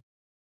June.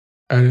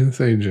 I didn't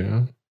say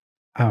June.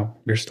 Oh,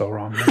 you're still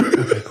wrong.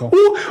 Okay, cool.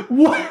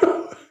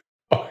 What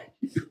are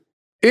you?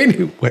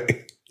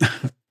 Anyway.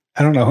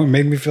 I don't know. It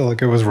made me feel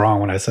like it was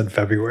wrong when I said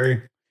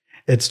February.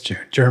 It's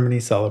June.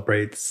 Germany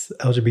celebrates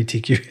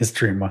LGBTQ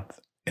History Month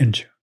in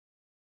June.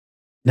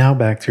 Now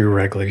back to your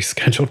regularly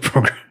scheduled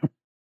program.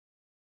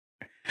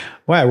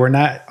 Why? We're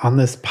not on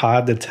this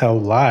pod to tell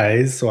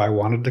lies, so I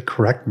wanted to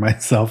correct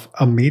myself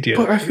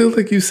immediately. But I feel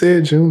like you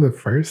said June the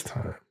first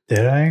time.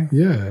 Did I?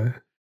 Yeah.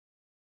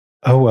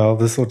 Oh, well,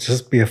 this will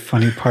just be a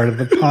funny part of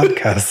the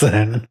podcast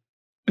then.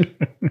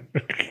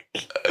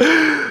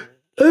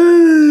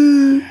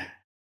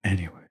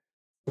 Anyway,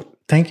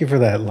 thank you for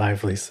that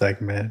lively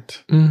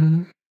segment.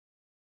 Mm-hmm.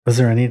 Was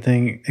there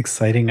anything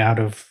exciting out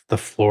of the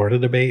Florida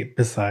debate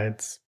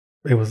besides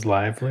it was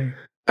lively?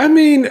 I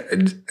mean,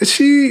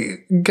 she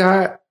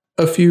got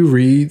a few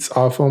reads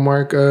off on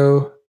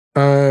Marco.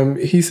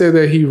 He said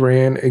that he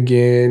ran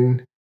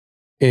again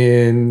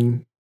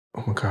in,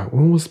 oh my God,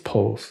 when was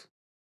Pulse?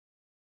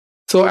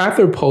 So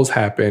after Pulse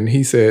happened,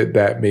 he said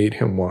that made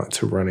him want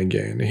to run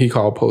again. He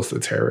called Pulse a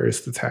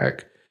terrorist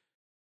attack.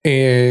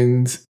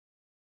 And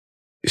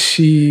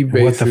she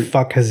basically... What the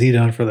fuck has he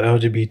done for the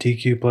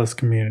LGBTQ plus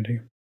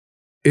community?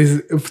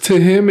 To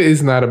him,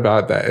 it's not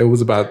about that. It was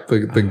about the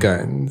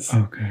guns.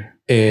 Okay.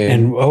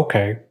 And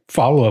okay,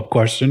 follow-up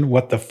question.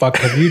 What the fuck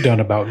have you done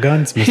about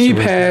guns, Mr. He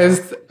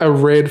passed a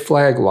red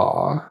flag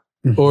law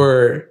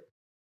or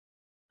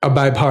a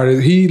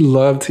bipartisan. He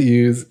loved to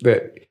use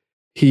that.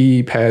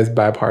 He passed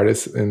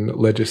bipartisan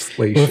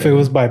legislation. Well, if it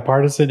was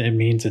bipartisan, it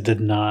means it did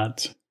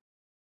not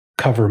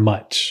cover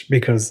much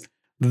because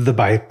the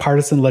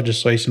bipartisan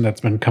legislation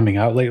that's been coming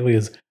out lately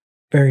is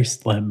very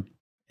slim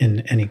in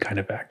any kind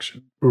of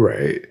action.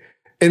 Right.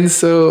 And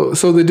so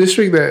the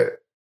district that,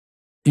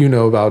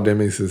 Val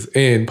Demings is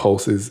in,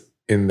 Pulse is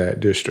in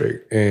that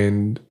district.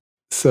 And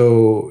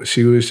so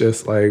she was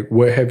just like,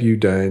 what have you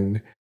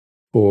done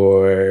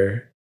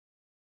for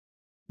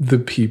the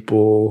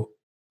people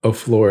of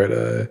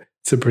Florida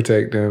to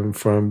protect them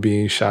from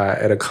being shot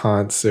at a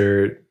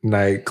concert,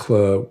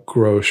 nightclub,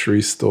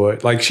 grocery store?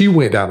 Like, she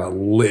went down a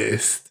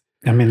list.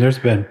 I mean, there's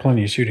been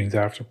plenty of shootings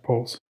after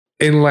Pulse.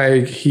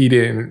 And he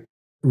didn't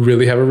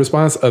really have a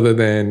response other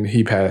than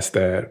he passed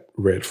that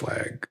red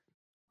flag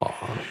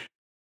law.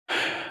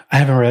 I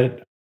haven't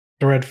read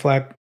the red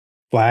flag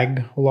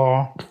flag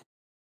law,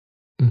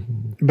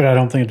 but I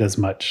don't think it does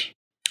much.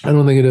 I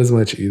don't think it does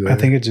much either. I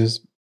think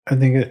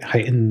it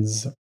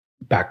heightens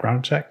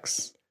background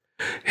checks.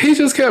 He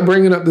just kept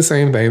bringing up the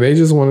same thing. They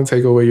just want to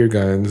take away your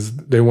guns.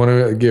 They want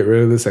to get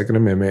rid of the Second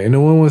Amendment. And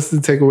no one wants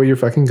to take away your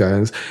fucking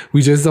guns.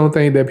 We just don't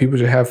think that people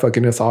should have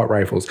fucking assault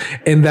rifles.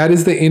 And that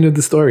is the end of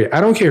the story.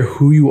 I don't care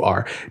who you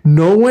are.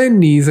 No one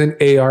needs an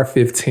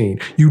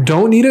AR-15. You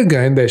don't need a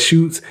gun that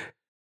shoots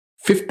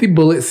 50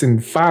 bullets in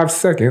 5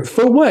 seconds.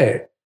 For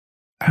what?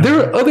 There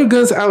are other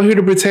guns out here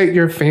to protect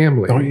your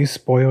family. Don't you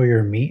spoil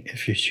your meat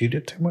if you shoot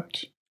it too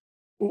much?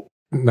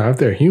 Not if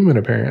they're human,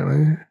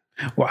 apparently.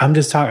 Well, I'm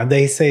just talking.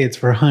 They say it's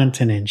for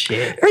hunting and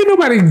shit. Ain't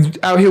nobody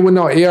out here with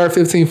no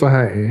AR-15 for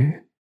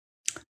hunting.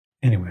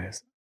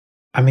 Anyways,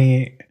 I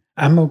mean,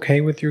 I'm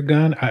okay with your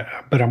gun,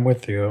 but I'm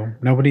with you.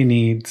 Nobody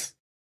needs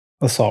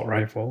assault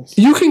rifles.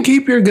 You can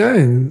keep your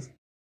guns.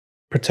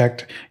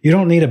 You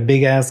don't need a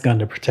big ass gun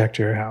to protect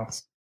your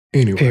house.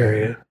 Anyway.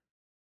 Period.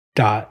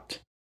 Dot.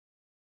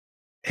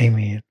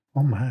 Amy.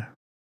 Oh my.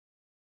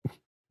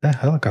 That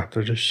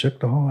helicopter just shook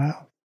the whole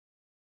house.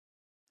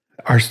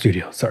 Our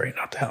studio. Sorry,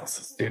 not the house.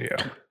 The studio.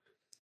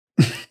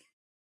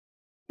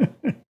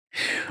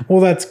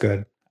 Well, that's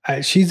good.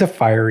 She's a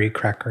fiery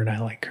cracker, and I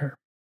like her.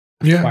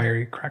 Yeah.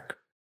 Fiery cracker.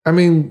 I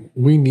mean,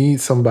 we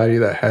need somebody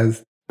that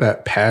has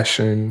that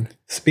passion.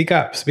 Speak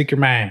up. Speak your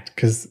mind.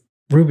 Because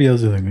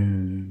Rubio's like...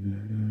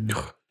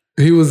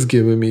 He was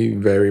giving me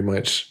very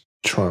much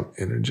Trump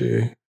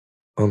energy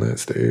on that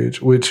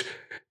stage, which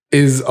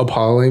is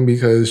appalling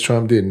because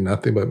Trump did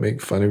nothing but make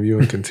fun of you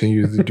and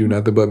continues to do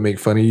nothing but make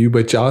fun of you.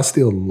 But y'all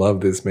still love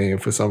this man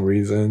for some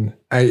reason.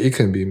 It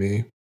couldn't be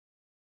me.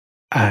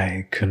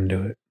 I couldn't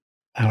do it.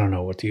 I don't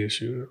know what the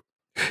issue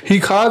is.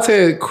 He called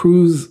Ted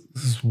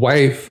Cruz's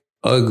wife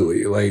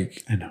ugly.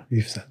 Like, I know.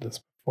 You've said this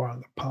before on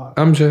the pod.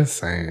 I'm just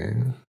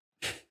saying.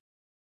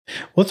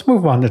 Let's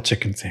move on to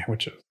chicken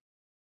sandwiches.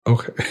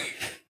 Okay.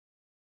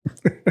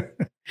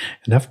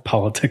 Enough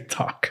politic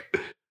talk.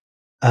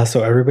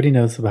 So everybody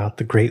knows about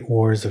the Great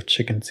Wars of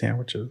Chicken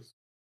Sandwiches.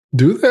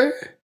 Do they?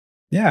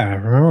 Yeah.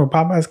 Remember when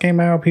Popeyes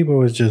came out? People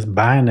was just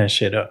buying that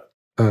shit up.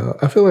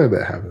 I feel like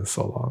that happened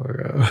so long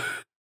ago.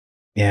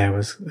 Yeah, it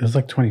was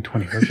like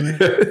 2020,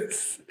 wasn't it?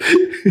 Yes.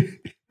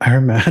 I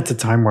remember at the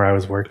time where I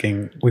was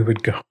working, we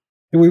would go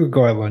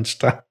at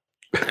lunchtime.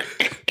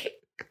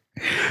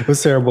 It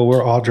was terrible.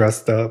 We're all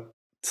dressed up,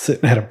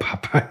 sitting at a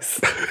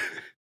Popeyes.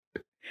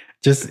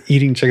 Just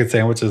eating chicken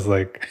sandwiches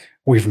like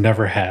we've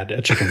never had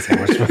a chicken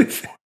sandwich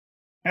before.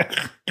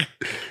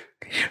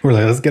 We're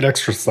like, let's get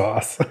extra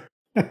sauce.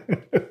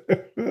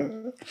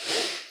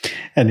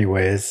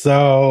 Anyways,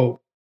 so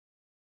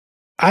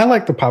I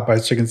like the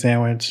Popeyes chicken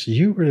sandwich.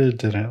 You really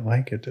didn't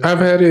like it. I've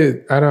had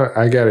it.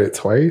 I got it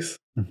twice,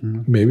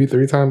 maybe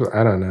 3 times.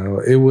 I don't know.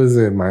 It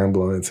wasn't mind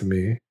blowing to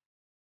me.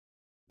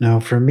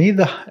 No, for me,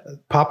 the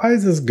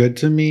Popeyes is good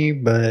to me,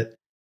 but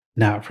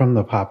not from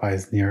the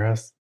Popeyes near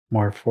us.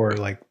 More for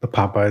like the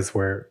Popeyes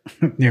were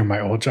near my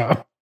old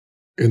job.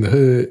 In the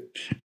hood.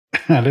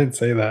 I didn't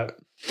say that.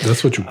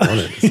 That's what you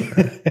wanted to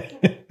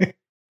say.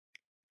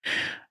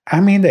 I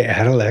mean, they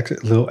add a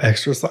little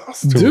extra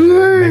sauce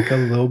to it. Make a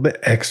little bit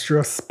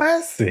extra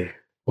spicy.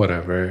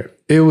 Whatever.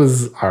 It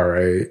was all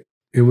right.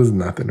 It was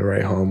nothing to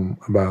write home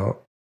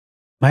about.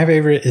 My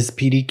favorite is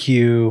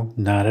PDQ.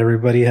 Not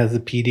everybody has a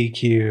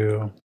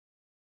PDQ.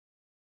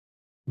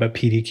 But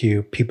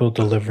PDQ, people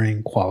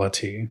delivering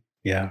quality.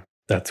 Yeah,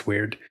 that's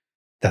weird.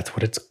 That's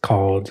what it's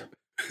called.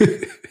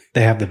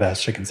 They have the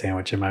best chicken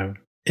sandwich in my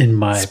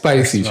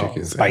spicy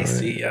chicken sandwich.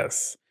 Spicy,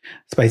 yes.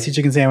 Spicy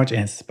chicken sandwich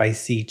and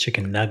spicy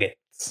chicken nuggets.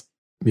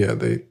 Yeah,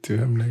 they do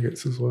have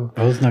nuggets as well.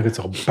 Those nuggets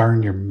will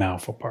burn your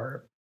mouth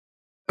apart.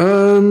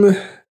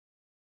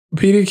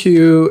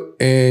 PDQ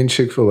and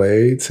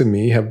Chick-fil-A to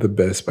me have the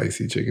best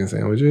spicy chicken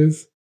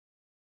sandwiches.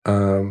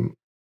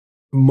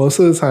 Most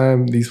of the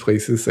time, these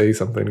places say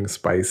something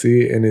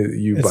spicy, and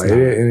you bite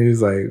it, and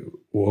it's like,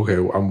 well, okay,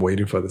 I'm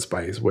waiting for the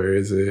spice. Where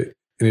is it?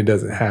 And it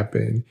doesn't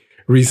happen.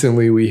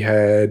 Recently, we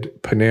had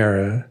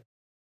Panera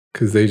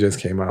because they just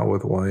came out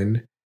with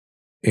one,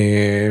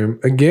 and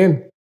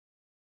again,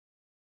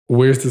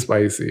 where's the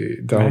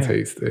spicy? Don't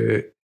taste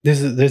it.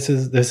 This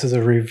is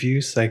a review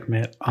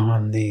segment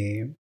on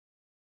the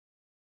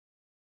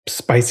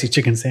spicy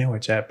chicken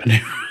sandwich at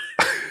Panera.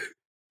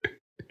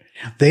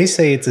 They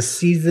say it's a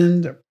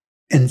seasoned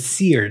and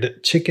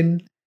seared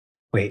chicken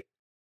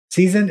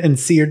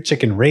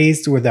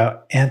raised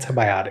without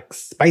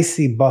antibiotics,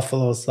 spicy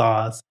buffalo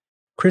sauce,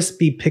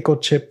 crispy pickle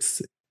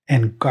chips,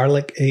 and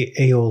garlic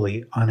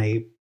aioli on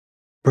a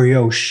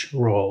brioche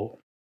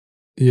roll.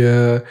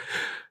 Yeah.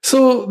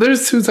 So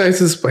there's 2 types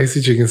of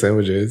spicy chicken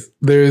sandwiches.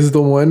 There's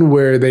the one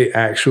where they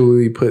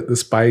actually put the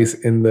spice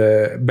in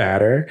the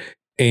batter,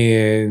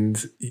 and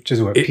which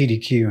is what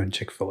PDQ and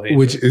Chick-fil-A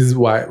which is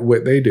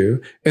what they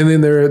do. And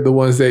then there are the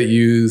ones that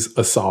use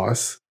a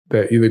sauce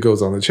that either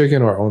goes on the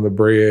chicken or on the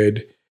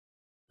bread.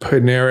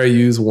 Panera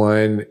used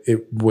one,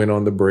 it went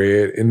on the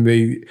bread, and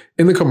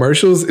in the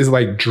commercials is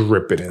like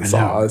dripping in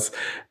sauce.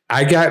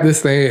 I got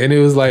this thing and it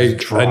was like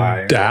dry.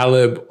 A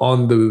dollop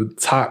on the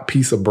top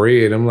piece of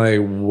bread. I'm like,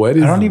 what is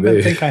this? I don't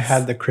even think I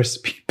had the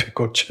crispy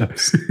pickle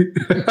chips.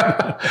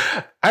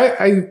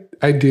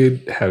 I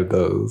did have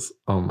those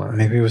on mine.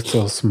 Maybe it was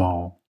still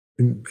small.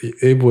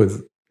 It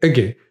was,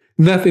 again,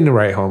 nothing to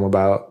write home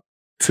about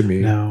to me.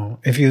 No.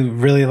 If you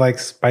really like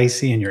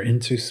spicy and you're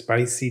into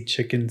spicy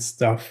chicken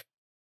stuff,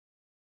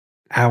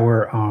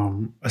 our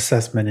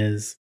assessment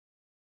is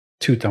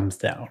 2 thumbs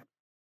down.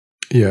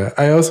 Yeah.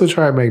 I also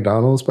tried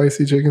McDonald's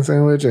spicy chicken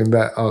sandwich, and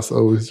that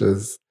also was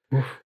just,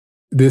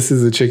 this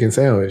is a chicken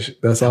sandwich.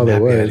 That's all it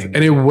was.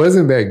 And it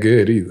wasn't that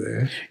good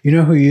either. You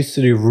know who used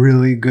to do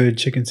really good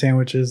chicken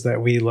sandwiches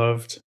that we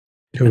loved?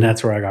 Who? And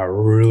that's where I got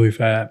really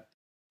fat.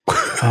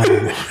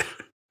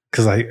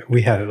 Because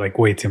we had it like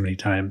way too many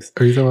times.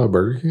 Are you talking about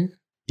Burger King?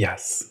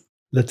 Yes.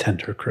 The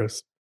Tender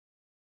Crisp.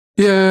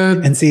 Yeah.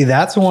 And see,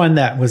 that's one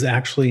that was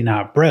actually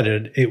not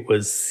breaded. It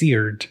was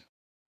seared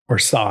or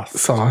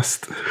sauced.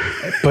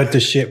 But the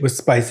shit was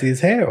spicy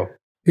as hell.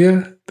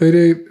 Yeah, they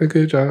did a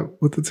good job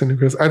with the Tender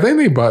Crisp. I think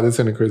they bought the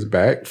Tender Crisp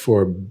back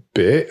for a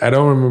bit. I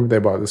don't remember if they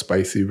bought the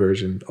spicy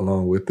version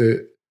along with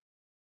it.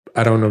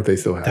 I don't know if they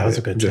still have it. That was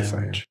a good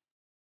sandwich.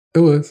 It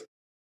was.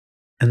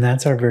 And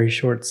that's our very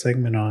short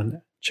segment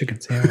on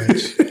chicken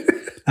sandwich.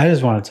 I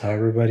just want to tell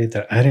everybody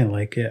that I didn't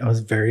like it. I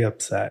was very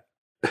upset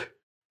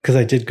because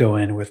I did go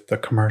in with the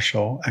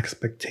commercial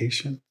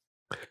expectation.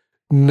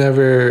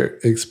 Never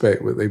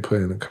expect what they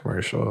put in a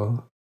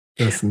commercial.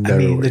 That's never. I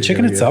mean, the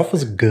chicken itself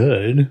was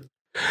good.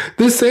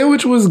 The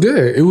sandwich was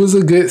good. It was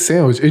a good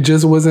sandwich. It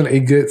just wasn't a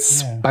good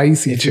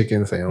spicy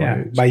chicken sandwich.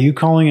 Yeah. By you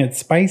calling it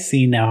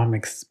spicy, now I'm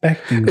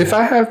expecting If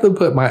I have to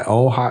put my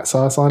own hot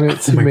sauce on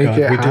it to make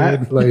it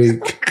hot,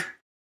 like,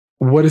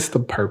 what is the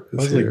purpose?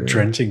 I was like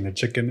drenching the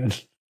chicken in.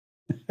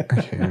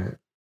 I can't.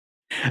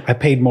 I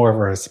paid more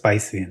for a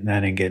spicy and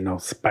I didn't get no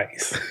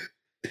spice.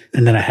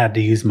 And then I had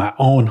to use my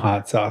own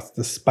hot sauce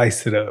to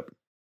spice it up.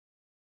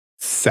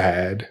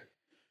 Sad.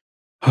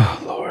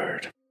 Oh,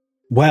 Lord.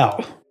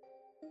 Well,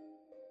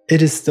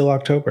 it is still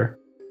October.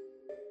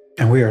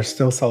 And we are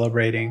still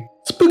celebrating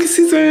spooky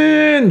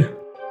season.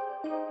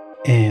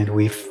 And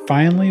we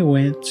finally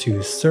went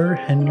to Sir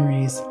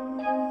Henry's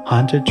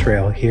Haunted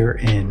Trail here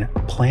in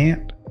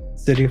Plant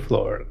City,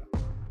 Florida.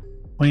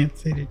 Plant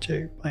City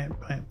Chick, Plant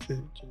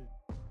City Chick.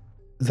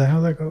 Is that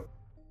how that goes?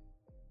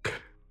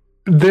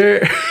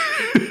 Did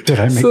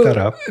I make that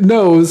up?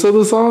 No. So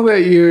the song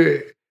that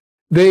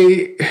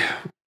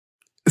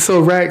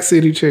Rack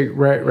City Chick,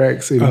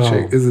 Rack City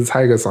Chick is a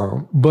Tiger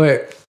song,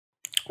 but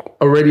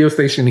a radio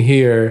station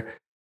here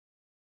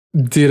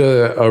did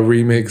a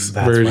remix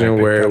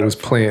version where it was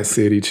Plant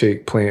City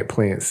Chick,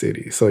 Plant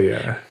City. So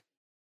yeah.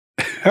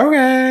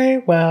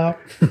 Okay, well.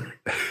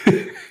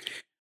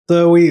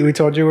 So we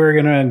told you we were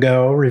going to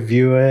go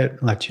review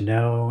it, let you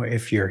know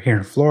if you're here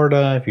in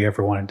Florida, if you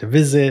ever wanted to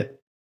visit.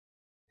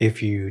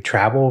 If you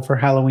travel for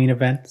Halloween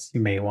events,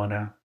 you may want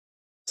to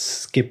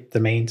skip the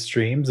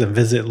mainstreams and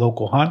visit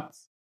local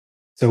haunts.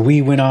 So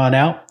we went on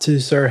out to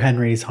Sir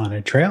Henry's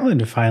Haunted Trail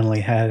and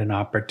finally had an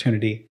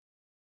opportunity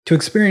to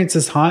experience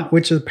this haunt,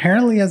 which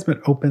apparently has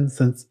been open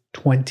since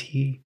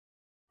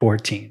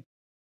 2014.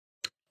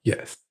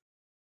 Yes.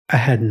 I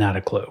had not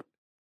a clue.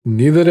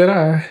 Neither did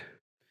I.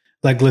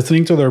 Like,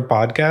 listening to their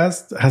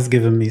podcast has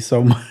given me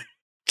so much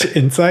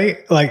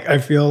insight. Like, I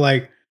feel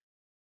like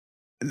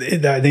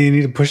they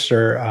need to push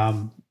their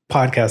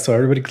podcast so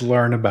everybody can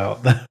learn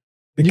about them.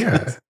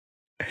 Yeah.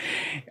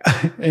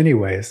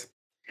 Anyways,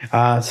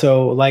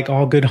 so like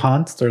all good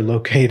haunts, they're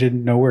located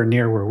nowhere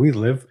near where we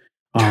live.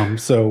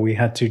 So we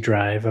had to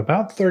drive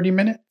about 30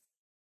 minutes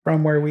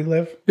from where we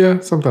live. Yeah,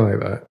 something like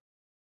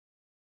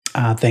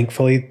that.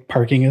 Thankfully,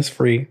 parking is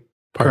free.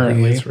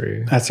 Parking is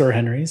free. At Sir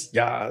Henry's.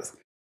 Yes.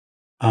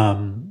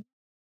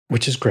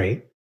 Which is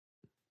great.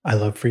 I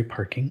love free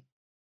parking.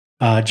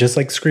 Just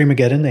like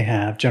Screamageddon, they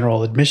have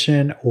general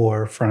admission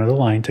or front of the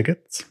line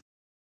tickets.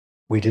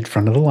 We did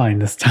front of the line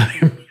this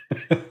time.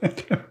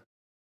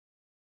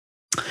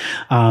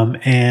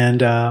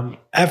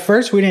 At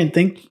first we didn't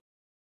think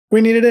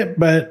we needed it,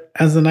 but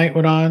as the night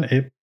went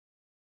on,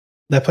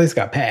 that place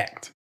got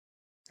packed.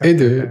 It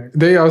did.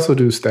 They also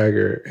do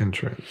staggered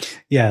entrance.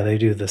 Yeah, they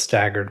do the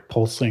staggered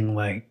pulsing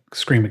like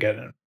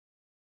Screamageddon.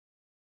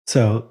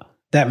 So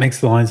that makes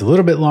the lines a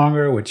little bit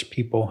longer, which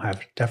people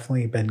have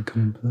definitely been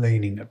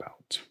complaining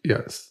about.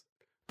 Yes.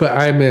 But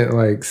I meant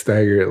like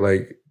staggered,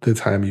 like the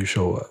time you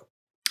show up.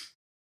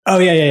 Oh,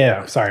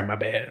 yeah. Sorry, my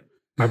bad.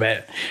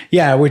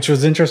 Yeah, which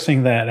was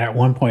interesting that at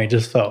one point it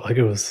just felt like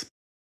it was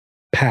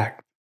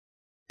packed,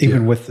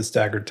 even with the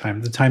staggered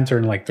time. The times are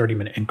in like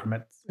 30-minute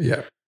increments.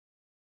 Yeah.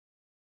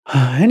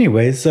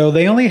 Anyway, so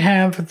they only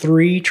have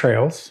 3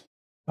 trails.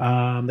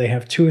 They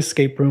have 2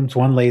 escape rooms,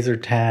 1 laser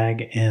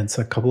tag, and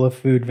a couple of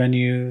food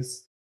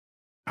venues.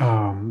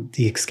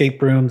 The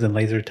escape rooms and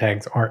laser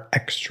tags are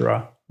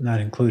extra,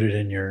 not included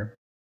in your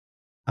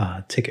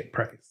ticket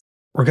price.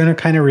 We're going to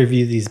kind of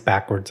review these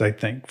backwards, I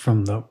think,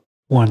 from the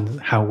one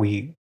how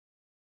we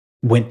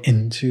went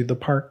into the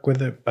park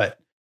with it. But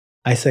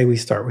I say we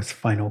start with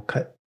Final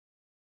Cut.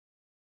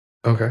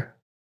 Okay.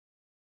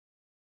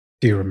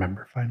 Do you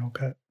remember Final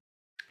Cut?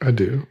 I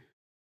do.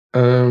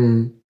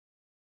 First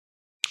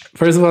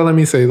of all, let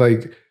me say,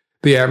 like,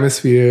 the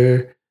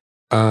atmosphere,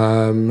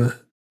 the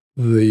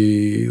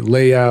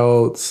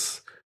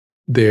layouts,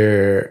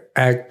 their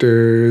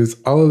actors,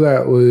 all of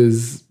that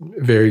was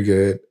very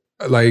good.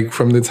 Like,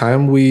 from the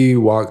time we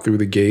walked through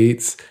the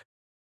gates,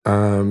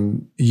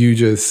 you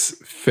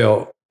just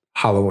felt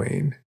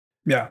Halloween.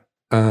 Yeah.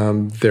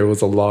 There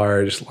was a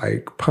large,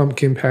 like,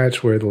 pumpkin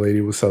patch where the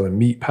lady was selling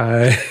meat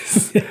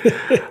pies.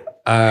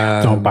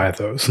 Don't buy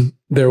those.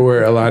 There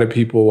were a lot of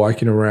people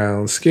walking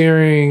around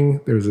scaring.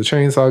 There was a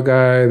chainsaw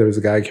guy. There was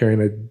a guy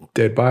carrying a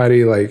dead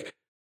body. Like,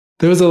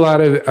 there was a lot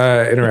of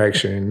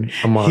interaction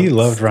amongst. He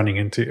loved running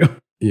into you.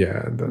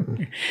 Yeah.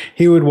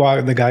 He would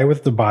walk, the guy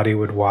with the body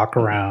would walk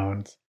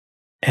around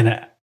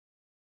and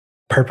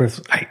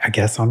purpose, I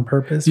guess on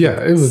purpose.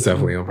 Yeah, it was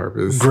definitely on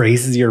purpose.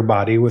 Graze your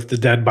body with the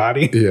dead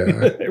body.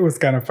 Yeah. It was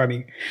kind of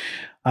funny.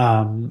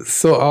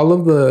 So all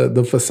of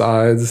the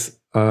facades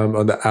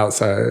on the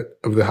outside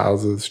of the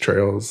houses,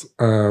 trails,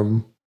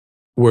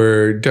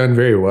 were done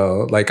very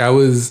well. Like, I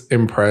was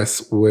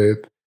impressed with,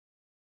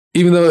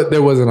 even though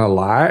there wasn't a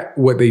lot,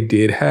 what they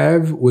did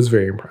have was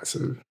very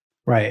impressive.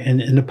 Right.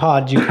 And in the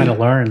pod, you kind of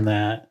learn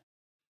that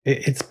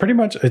it's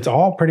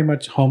all pretty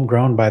much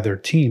homegrown by their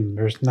team.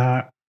 There's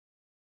not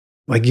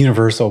like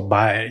Universal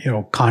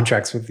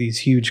contracts with these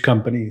huge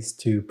companies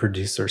to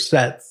produce their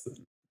sets,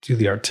 do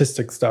the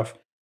artistic stuff.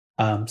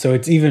 So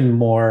it's even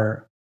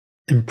more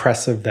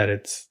impressive that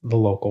it's the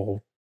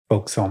local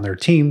folks on their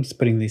teams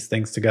putting these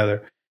things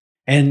together.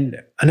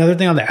 And another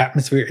thing on the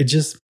atmosphere, it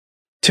just,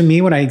 to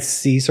me, when I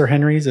see Sir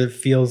Henry's, it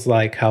feels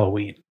like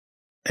Halloween.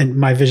 And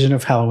my vision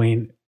of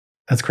Halloween,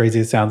 as crazy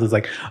as it sounds, is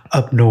like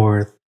up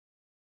north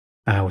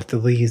with the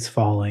leaves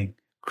falling,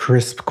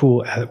 crisp,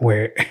 cool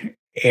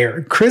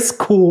air, crisp,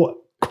 cool.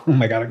 Oh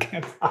my God, I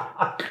can't.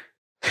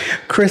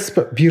 Crisp,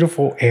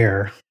 beautiful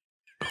air.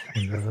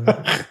 It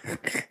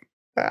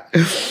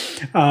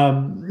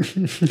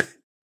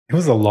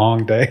was a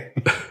long day.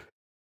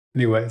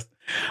 Anyways,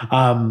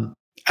 I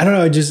don't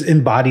know. It just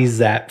embodies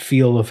that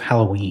feel of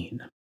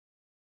Halloween.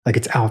 Like,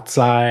 it's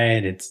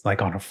outside. It's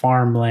like on a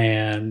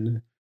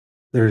farmland.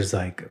 There's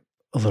like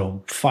a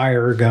little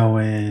fire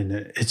going.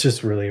 It's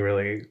just really,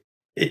 really,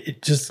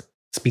 it just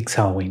speaks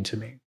Halloween to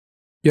me.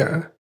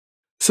 Yeah.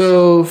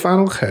 So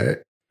Final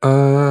Cut.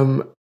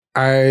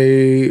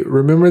 I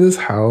remember this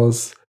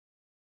house.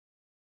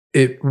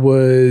 It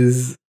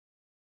was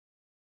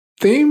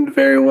themed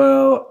very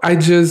well. I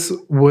just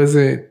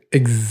wasn't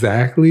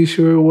exactly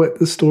sure what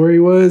the story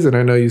was. And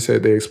I know you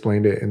said they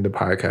explained it in the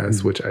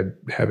podcast, which I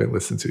haven't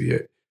listened to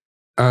yet.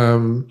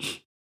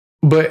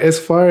 But as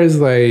far as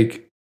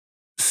like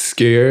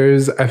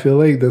scares, I feel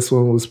like this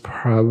one was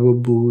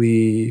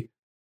probably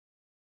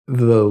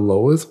the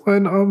lowest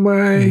one on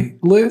my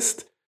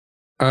list.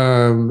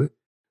 One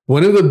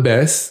of the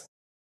best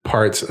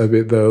parts of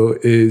it, though,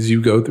 is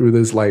you go through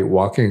this like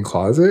walk-in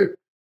closet,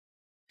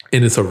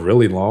 and it's a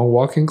really long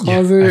walk-in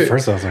closet. Yeah, at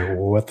first I was like,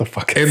 what the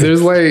fuck is And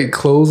there's like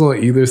clothes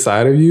on either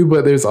side of you,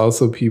 but there's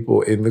also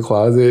people in the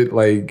closet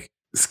like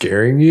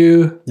scaring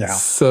you. Yeah.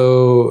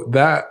 So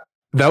that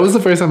was the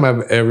first time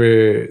I've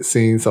ever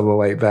seen something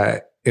like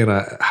that in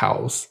a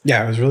house.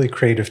 Yeah, it was really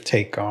creative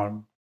take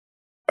on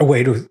a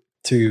way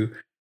to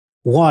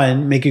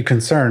one, make you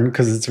concerned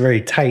because it's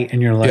very tight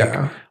and you're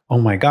like, oh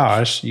my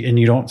gosh, and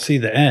you don't see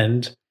the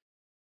end.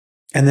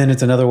 And then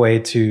it's another way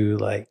to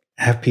like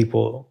have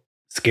people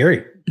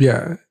scary.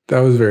 Yeah, that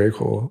was very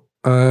cool.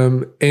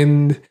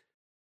 And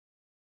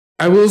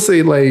I will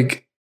say,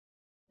 like,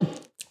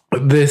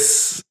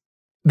 this,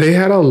 they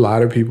had a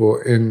lot of people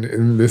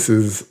and this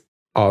is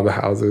all the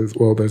houses.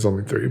 Well, there's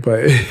only 3,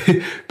 but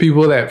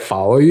people that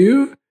follow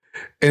you.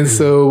 And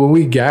so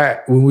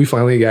when we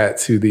finally got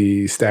to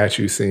the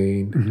statue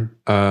scene,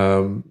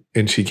 and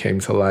she came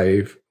to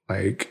life,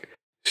 like,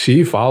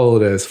 she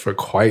followed us for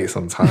quite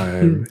some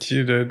time.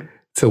 She did.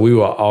 Till we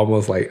were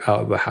almost like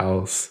out of the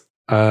house.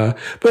 But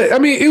I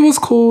mean, it was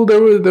cool.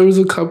 There was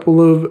a couple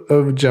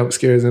of jump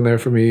scares in there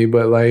for me,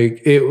 but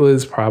like it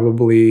was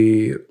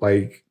probably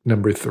like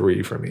number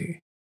 3 for me.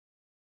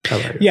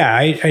 Yeah,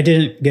 I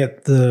didn't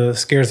get the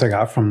scares I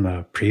got from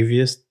the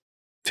previous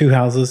 2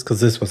 houses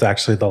because this was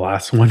actually the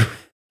last one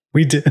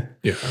we did.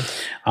 Yeah.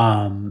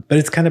 But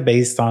it's kind of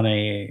based on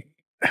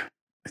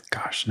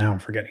gosh, now I'm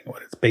forgetting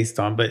what it's based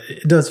on, but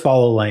it does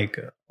follow like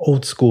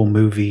old school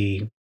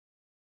movie.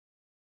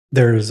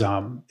 There's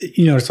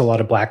you notice a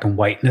lot of black and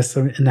whiteness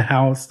in the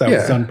house that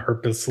was done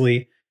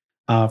purposely,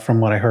 from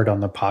what I heard on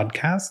the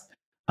podcast,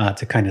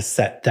 to kind of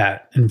set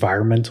that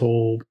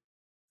environmental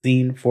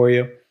scene for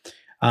you.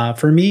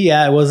 For me,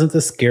 it wasn't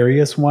the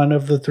scariest one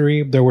of the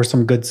 3. There were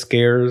some good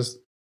scares.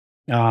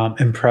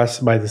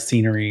 Impressed by the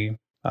scenery,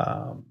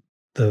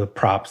 the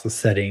props, the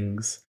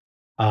settings.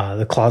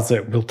 The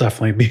closet will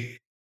definitely be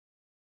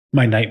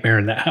my nightmare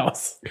in the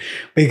house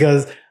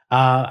because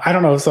I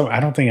don't know. I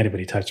don't think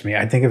anybody touched me.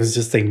 I think it was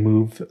just they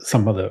moved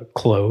some of the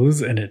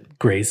clothes and it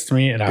grazed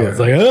me, and I was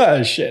like,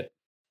 oh shit.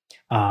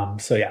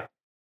 So yeah,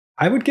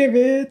 I would give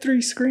it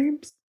 3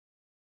 screams.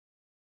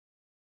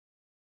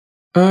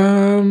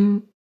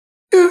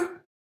 Yeah,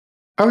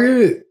 I'll give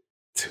it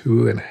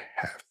 2.5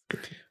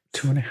 screens.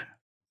 2.5.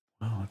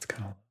 Oh, it's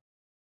kind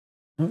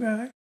of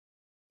okay.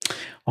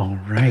 All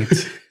right.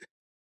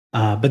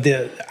 But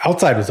the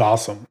outside was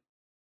awesome.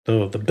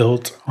 The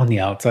built on the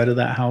outside of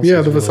that house.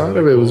 Yeah, the really, facade really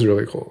of it cool. was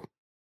really cool.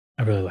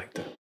 I really liked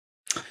it.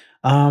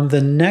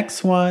 The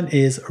next one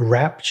is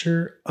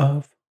Rapture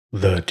of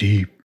the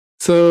Deep.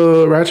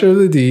 So Rapture of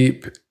the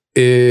Deep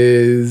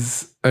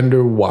is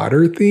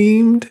underwater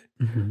themed.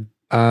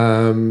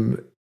 Mm-hmm.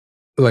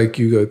 Like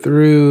you go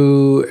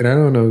through, and I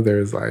don't know if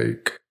there's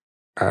like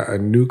a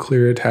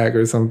nuclear attack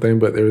or something,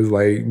 but there's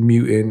like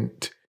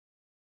mutant,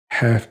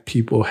 half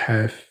people,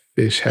 half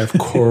fish, half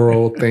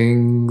coral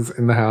things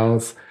in the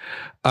house.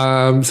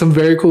 Some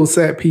very cool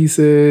set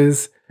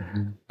pieces.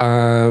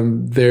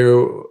 Mm-hmm.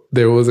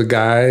 There was a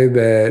guy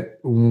that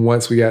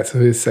once we got to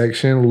his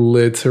section,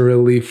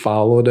 literally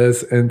followed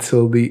us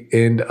until the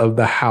end of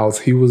the house.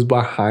 He was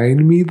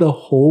behind me the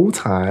whole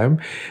time,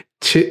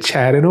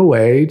 chit-chatting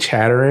away,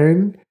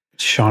 chattering.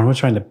 Shawn was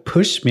trying to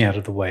push me out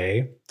of the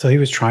way, so he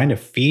was trying to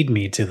feed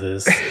me to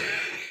this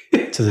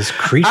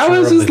creature. I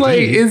was just like,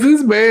 is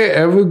this man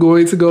ever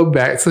going to go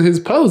back to his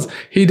post?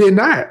 He did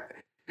not.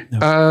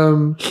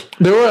 No.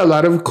 There were a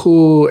lot of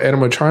cool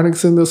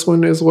animatronics in this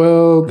one as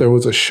well. There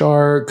was a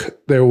shark.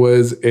 There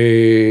was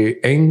a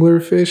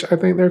anglerfish, I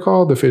think they're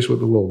called. The fish with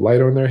the little light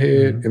on their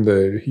head and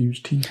the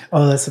huge teeth.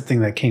 Oh, that's the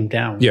thing that came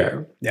down.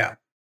 Yeah. Yeah.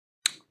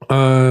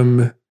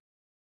 I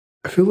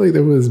feel like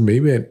there was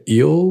maybe an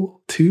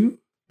eel too.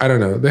 I don't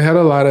know. They had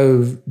a lot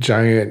of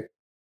giant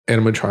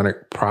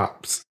animatronic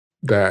props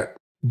that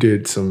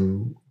did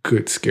some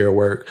good scare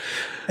work.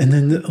 And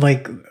then,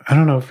 like, I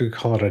don't know if you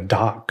call it a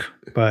dock,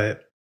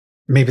 but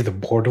maybe the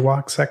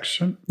boardwalk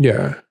section.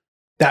 Yeah.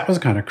 That was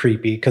kind of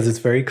creepy because it's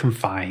very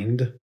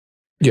confined.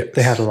 Yeah.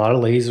 They had a lot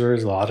of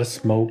lasers, a lot of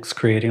smokes,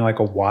 creating like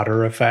a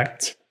water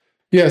effect.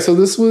 Yeah. So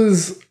this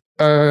was,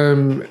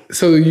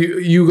 so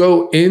you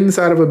go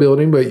inside of a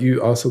building, but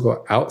you also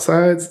go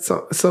outside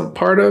some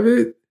part of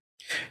it.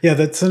 Yeah,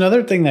 that's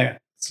another thing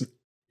that's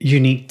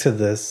unique to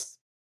this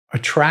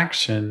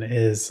attraction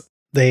is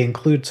they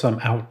include some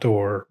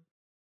outdoor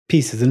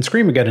pieces. And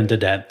Screamageddon did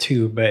that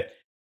too, but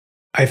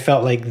I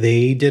felt like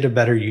they did a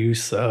better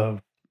use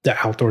of the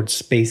outdoor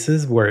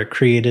spaces where it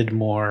created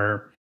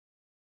more,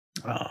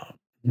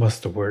 what's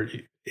the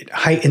word? It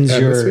heightens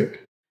your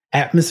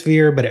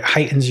atmosphere, but it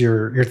heightens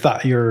your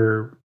thought,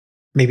 your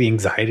maybe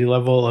anxiety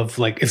level of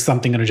like, if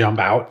something going to jump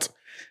out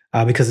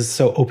because it's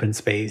so open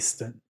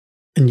spaced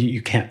and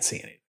you can't see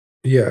it.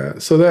 Yeah.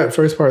 So that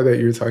first part that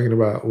you're talking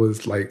about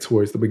was like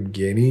towards the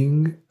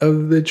beginning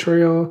of the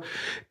trail.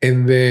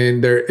 And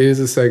then there is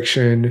a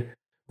section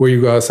where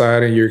you go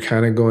outside and you're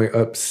kind of going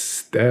up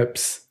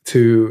steps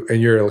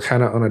and you're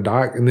kind of on a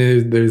dock. And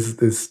then there's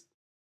this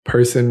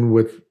person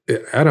with,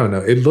 I don't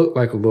know, it looked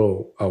like a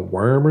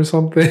worm or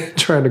something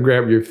trying to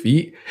grab your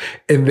feet.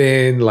 And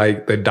then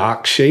like the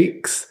dock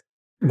shakes.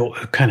 Well,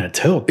 it kind of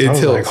tilts. It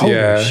tilts, like,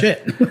 yeah. Holy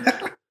shit.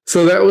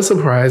 So that was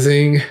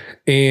surprising.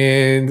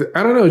 And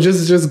I don't know,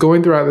 just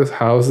going throughout this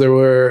house, there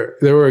were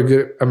a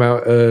good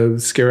amount of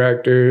scare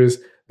actors.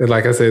 And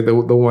like I said, the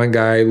one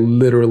guy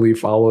literally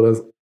followed us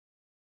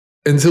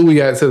until we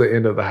got to the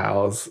end of the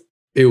house.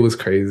 It was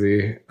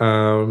crazy.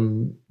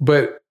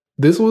 But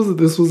this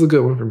was a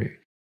good one for me.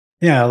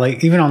 Yeah,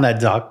 like even on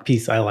that dock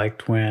piece, I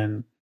liked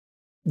when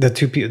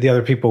the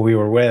other people we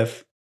were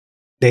with,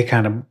 they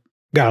kind of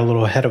got a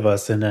little ahead of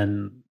us, and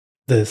then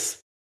this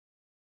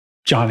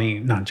not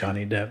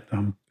Johnny Depp.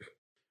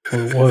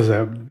 What was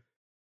that?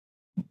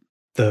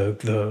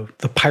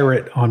 The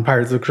pirate on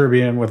Pirates of the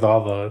Caribbean with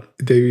all the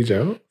Davy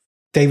Jones.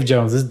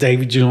 This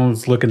Davy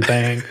Jones looking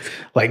thing,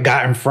 like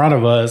got in front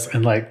of us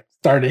and like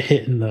started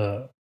hitting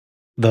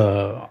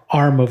the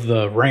arm of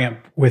the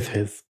ramp with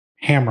his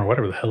hammer,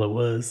 whatever the hell it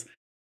was.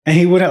 And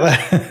he wouldn't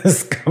let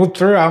us go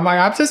through. I'm like,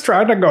 I'm just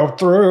trying to go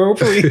through.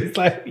 Please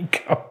let me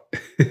go.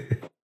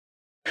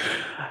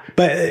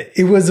 But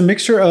it was a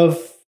mixture of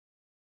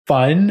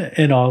fun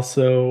and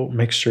also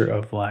mixture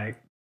of like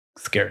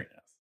scariness.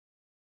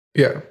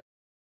 Yeah.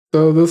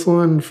 So this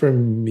one for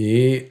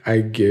me, I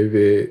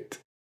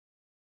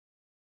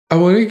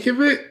want to give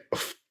it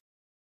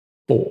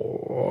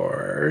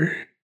 4.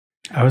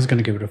 I was going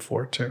to give it a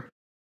 4 too.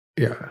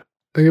 Yeah.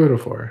 I give it a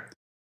 4.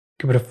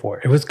 Give it a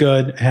 4. It was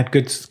good. It had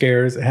good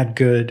scares. It had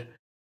good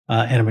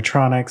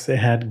animatronics. It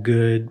had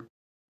good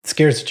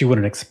scares that you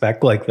wouldn't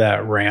expect, like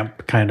that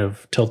ramp kind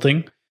of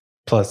tilting.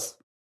 Plus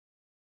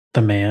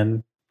the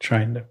man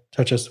trying to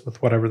touch us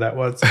with whatever that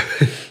was.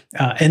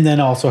 And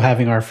then also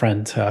having our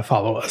friend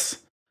follow us.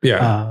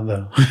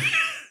 Yeah.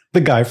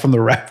 The guy from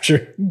the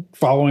Rapture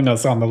following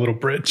us on the little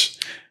bridge.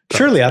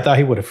 Surely I thought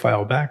he would have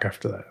filed back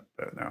after that,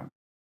 but no.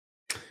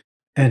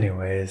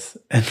 Anyways,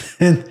 and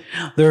then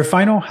their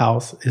final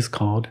house is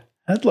called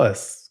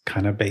Headless,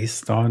 kind of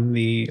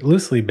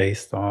loosely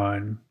based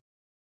on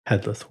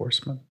Headless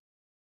Horseman.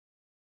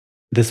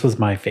 This was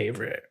my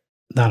favorite,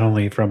 not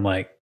only from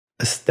like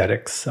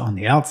aesthetics on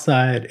the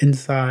outside,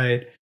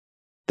 inside.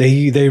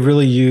 They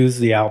really use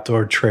the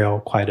outdoor trail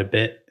quite a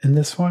bit in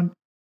this one.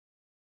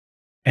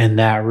 And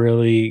that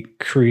really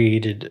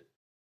created,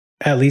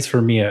 at least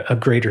for me, a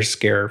greater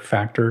scare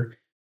factor.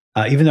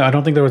 Even though I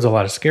don't think there was a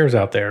lot of scares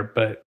out there,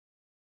 but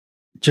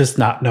just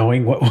not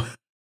knowing what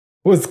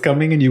was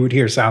coming, and you would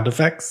hear sound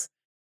effects.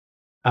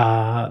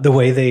 The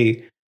way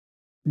they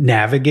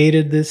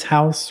navigated this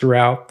house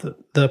throughout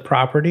the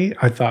property,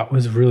 I thought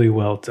was really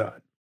well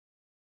done.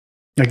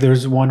 Like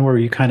there's one where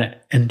you kind of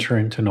enter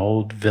into an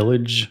old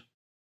village.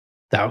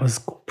 That was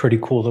pretty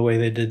cool the way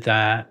they did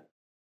that,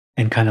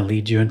 and kind of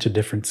lead you into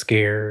different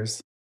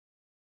scares.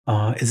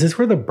 Is this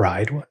where the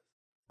bride was?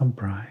 Some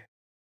bride.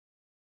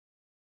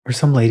 Or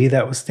some lady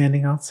that was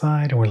standing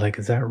outside, and we're like,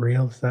 is that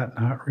real? Is that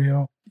not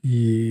real?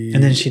 Yeah.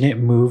 And then she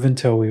didn't move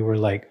until we were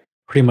like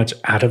pretty much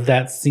out of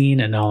that scene,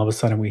 and all of a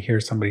sudden we hear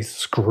somebody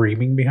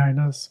screaming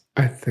behind us.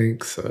 I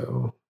think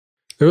so.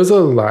 There was a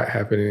lot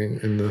happening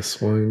in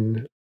this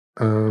one.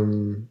 I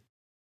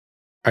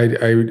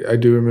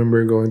do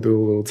remember going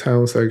through a little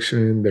town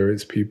section. There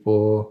was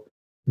people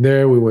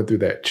there. We went through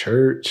that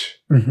church.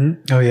 Mm-hmm.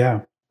 Oh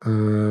yeah.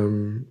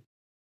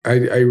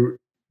 I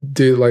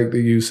did like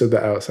the use of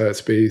the outside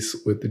space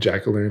with the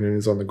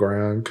jack-o'-lanterns on the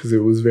ground, because it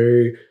was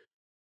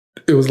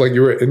like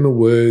you were in the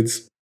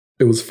woods.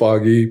 It was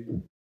foggy.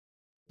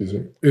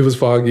 It was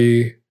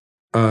foggy.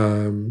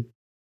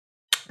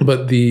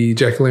 But the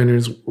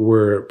jack-o'-lanterns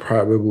were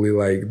probably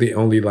like the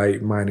only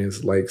light,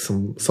 minus like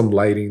some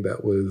lighting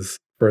that was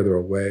further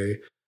away.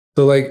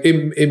 So like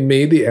it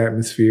made the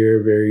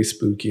atmosphere very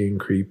spooky and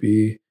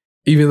creepy,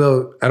 even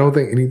though I don't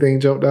think anything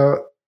jumped out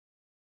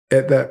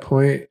at that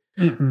point.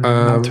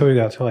 Not until we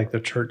got to like the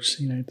church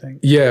scene, I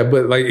think. Yeah,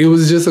 but like it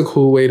was just a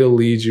cool way to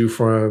lead you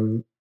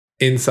from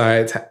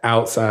inside to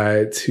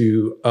outside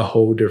to a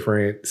whole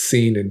different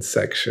scene and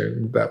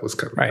section that was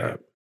coming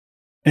up.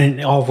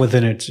 And all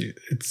within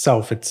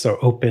itself, it's so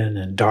open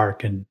and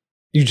dark, and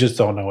you just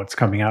don't know what's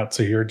coming out.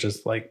 So you're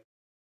just like,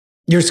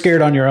 you're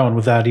scared on your own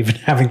without even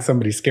having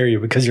somebody scare you,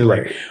 because you're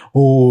like,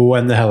 oh,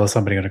 when the hell is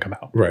somebody going to come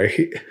out?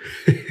 Right.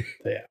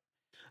 Yeah.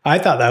 I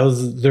thought that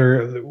was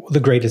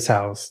the greatest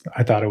house.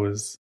 I thought it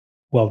was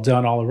well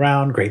done all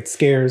around, great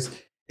scares.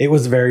 It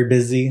was very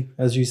busy,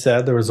 as you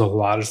said. There was a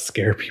lot of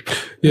scare people.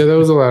 Yeah, there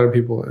was a lot of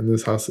people in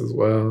this house as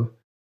well.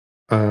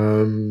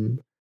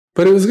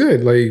 But it was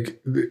good.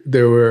 Like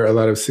there were a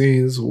lot of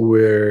scenes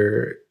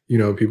where, you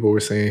know, people were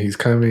saying he's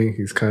coming.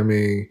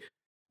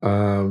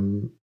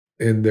 And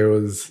there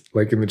was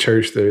like in the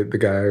church, the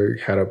guy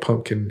had a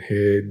pumpkin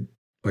head.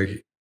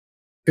 Like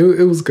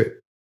it was good.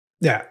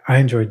 Yeah, I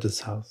enjoyed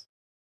this house.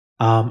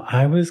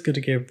 I was going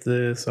to give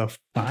this a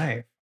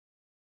 5.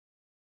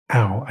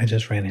 Ow, I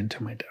just ran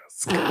into my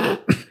desk.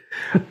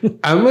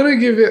 I'm going to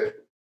give it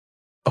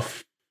a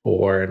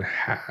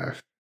 4.5.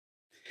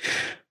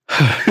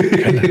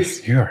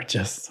 Goodness, you are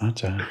just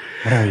such a,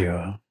 what are you,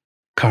 a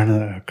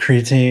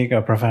critic,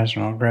 a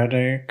professional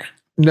critic?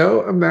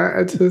 No, I'm not.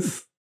 I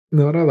just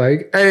know what I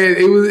like.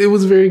 It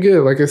was very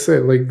good. Like I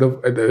said, like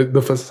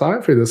the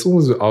facade for this one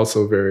was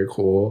also very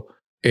cool.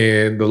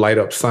 And the light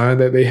up sign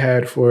that they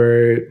had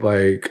for it,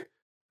 like,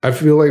 I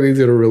feel like they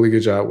did a really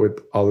good job with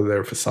all of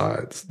their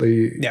facades.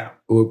 They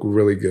look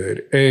really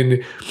good.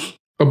 And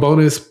a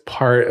bonus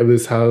part of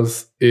this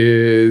house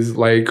is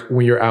like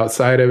when you're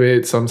outside of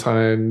it,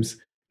 sometimes,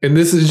 and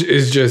this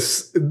is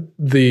just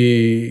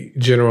the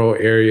general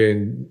area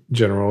in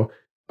general,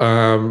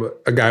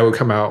 a guy would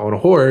come out on a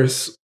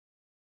horse.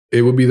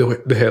 It would be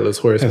the headless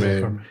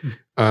horseman.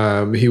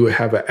 He would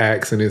have an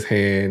axe in his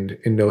hand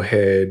and no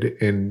head,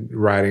 and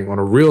riding on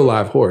a real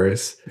live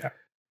horse. Yeah.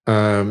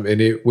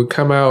 And it would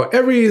come out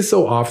every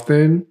so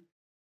often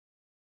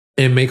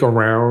and make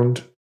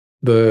around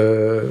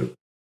the,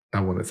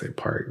 I want to say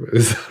park, but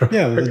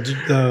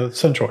the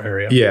central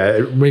area.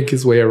 Yeah, make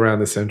his way around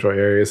the central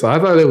area. So I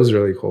thought it was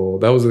really cool.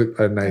 That was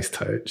a nice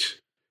touch.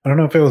 I don't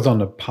know if it was on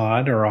the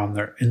pod or on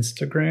their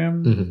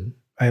Instagram. Mm-hmm.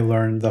 I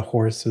learned the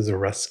horse is a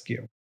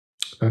rescue.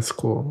 That's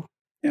cool.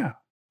 Yeah,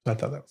 I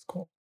thought that was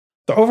cool.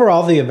 So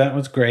overall, the event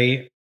was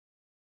great.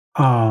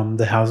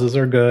 The houses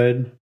are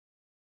good.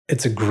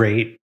 It's a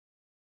great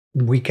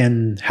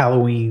weekend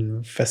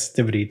Halloween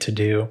festivity to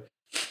do.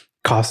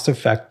 Cost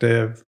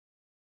effective,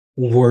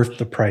 worth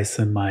the price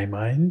in my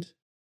mind.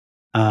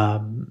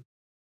 And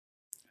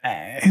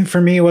for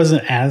me, it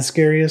wasn't as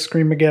scary as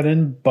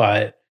Screamageddon,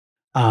 but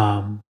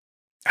I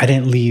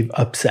didn't leave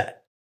upset.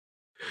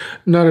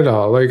 Not at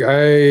all. Like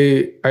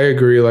I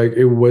agree. Like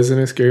it wasn't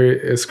as scary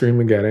as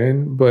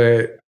Screamageddon,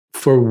 but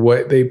for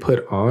what they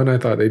put on, I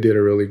thought they did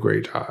a really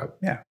great job.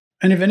 Yeah.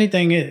 And if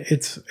anything,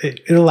 it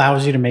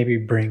allows you to maybe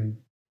bring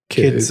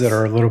kids that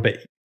are a little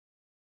bit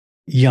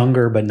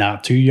younger, but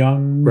not too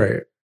young.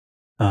 Right.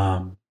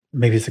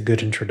 Maybe it's a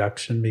good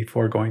introduction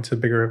before going to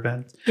bigger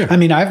events. Yeah. I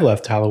mean, I've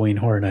left Halloween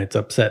Horror Nights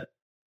upset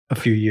a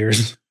few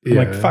years. I'm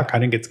like, fuck, I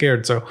didn't get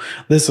scared. So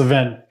this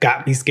event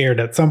got me scared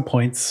at some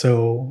point.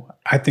 So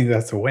I think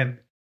that's a win.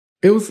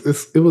 It was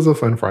a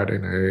fun Friday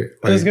night.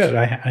 Like, it was good.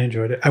 I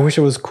enjoyed it. I wish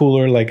it was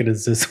cooler like it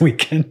is this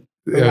weekend.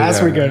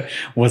 Last weekend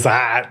was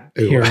hot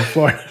here in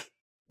Florida.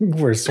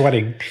 We're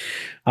sweating.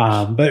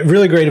 But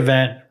really great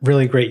event.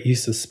 Really great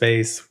use of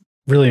space.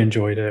 Really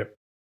enjoyed it.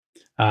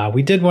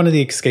 We did one of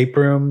the escape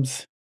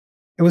rooms.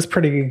 It was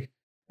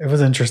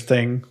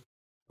interesting.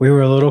 We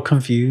were a little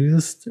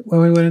confused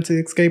when we went into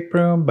the escape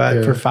room,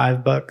 but for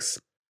 $5.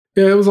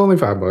 Yeah, it was only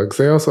 $5.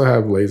 They also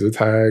have laser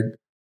tag.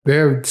 They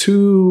have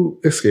 2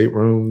 escape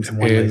rooms and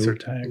 1 laser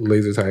tag.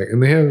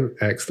 And they have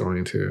axe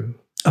throwing too.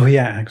 Oh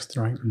yeah, axe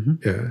throwing. Mm-hmm.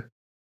 Yeah.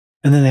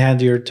 And then they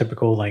had your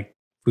typical like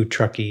food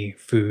trucky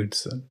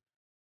foods. And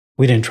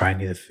we didn't try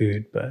any of the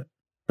food, but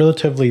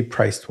relatively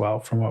priced well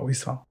from what we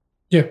saw.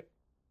 Yeah.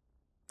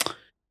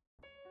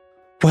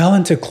 Well,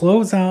 and to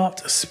close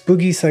out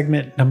spooky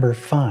segment number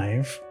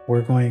 5,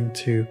 we're going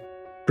to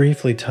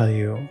briefly tell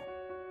you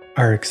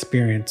our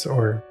experience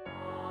or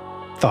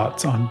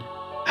thoughts on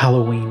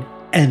Halloween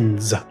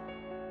Ends.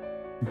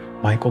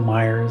 Michael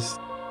Myers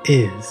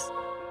is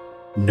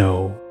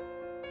no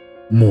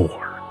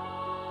more.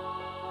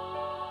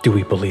 Do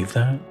we believe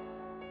that?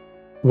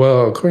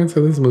 Well, according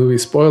to this movie,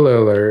 spoiler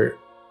alert,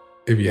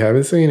 if you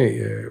haven't seen it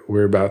yet,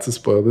 we're about to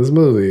spoil this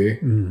movie.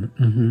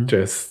 Mm-hmm.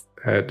 Just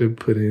had to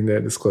put in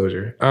that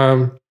disclosure.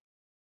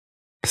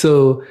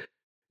 So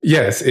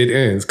yes, it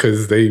ends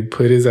because they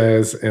put his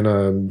ass in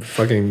a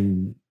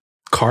fucking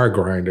car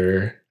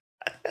grinder.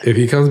 If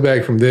he comes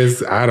back from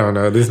this, I don't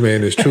know. This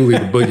man is truly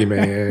the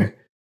boogeyman.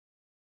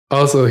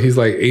 Also, he's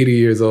like 80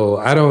 years old.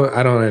 I don't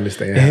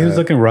understand. He was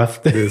looking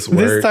rough this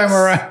time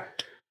around.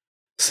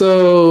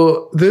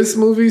 So this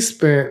movie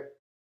spent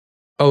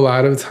a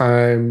lot of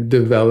time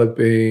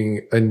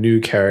developing a new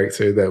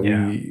character that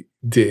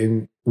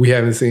we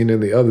haven't seen in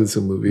the other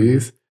 2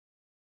 movies.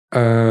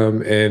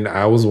 Mm-hmm. And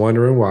I was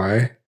wondering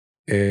why.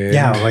 And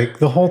yeah, like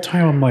the whole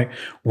time I'm like,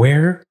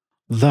 where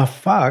the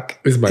fuck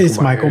is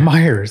Michael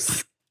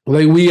Myers?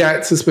 Like, we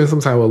got to spend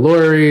some time with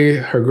Laurie,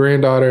 her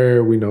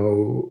granddaughter. We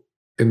know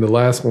in the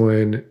last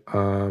one,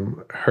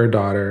 her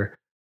daughter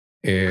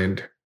and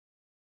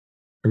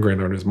her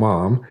granddaughter's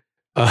mom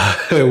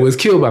was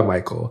killed by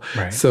Michael.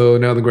 Right. So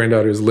now the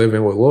granddaughter is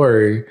living with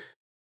Laurie.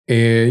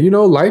 And,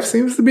 life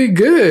seems to be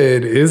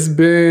good. It's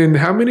been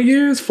how many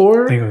years?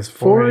 4? I think it was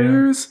 4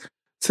 years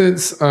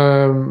since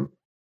that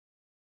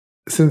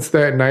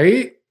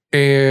night.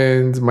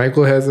 And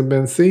Michael hasn't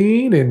been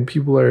seen, and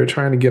people are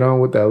trying to get on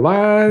with their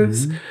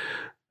lives.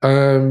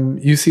 Mm-hmm.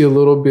 You see a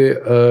little bit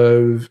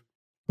of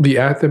the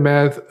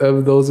aftermath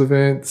of those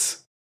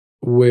events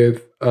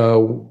with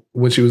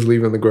when she was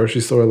leaving the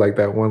grocery store, like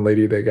that one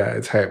lady that got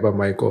attacked by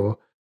Michael.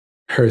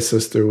 Her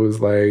sister was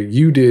like,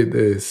 "You did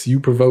this. You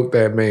provoked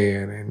that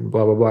man," and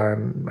blah blah blah.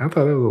 And I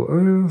thought it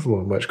was a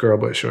little much, girl,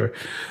 but sure.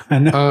 I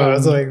know. I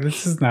was like,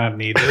 this is not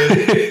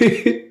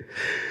needed.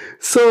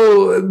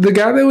 So the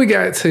guy that we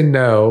got to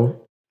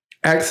know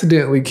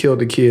accidentally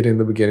killed a kid in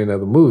the beginning of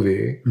the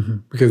movie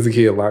because the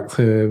kid locked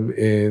him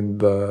in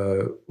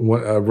the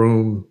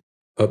room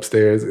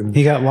upstairs, and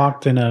he got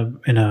locked in a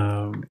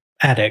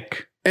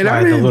attic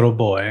by the little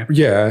boy.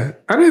 Yeah,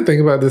 I didn't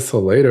think about this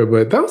till later,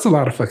 but that was a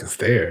lot of fucking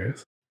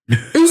stairs. It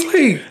was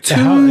like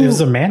 2. It was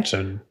a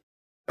mansion.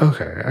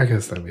 Okay, I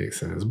guess that makes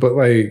sense, but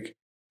like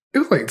it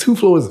was like 2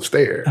 floors of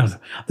stairs.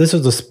 This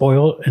was a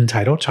spoiled,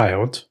 entitled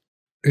child.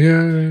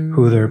 Yeah.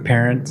 Who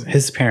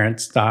his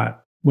parents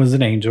thought was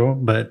an angel,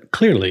 but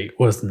clearly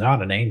was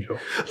not an angel.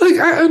 Like,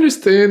 I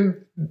understand,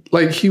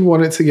 like, he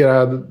wanted to get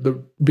out of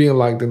the being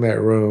locked in that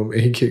room,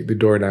 and he kicked the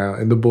door down,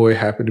 and the boy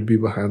happened to be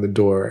behind the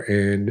door.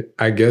 And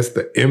I guess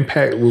the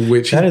impact with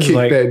which he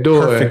kicked that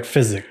door. Perfect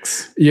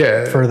physics.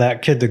 Yeah. For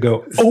that kid to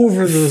go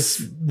over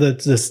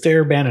the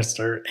stair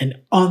banister and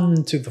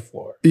onto the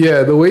floor.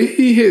 Yeah, the way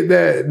he hit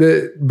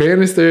the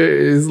banister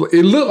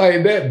it looked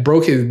like that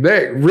broke his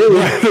neck. Really.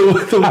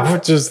 I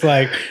was just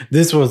like,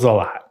 this was a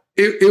lot.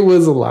 It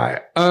was a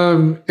lot.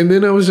 And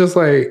then it was just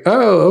like,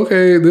 oh,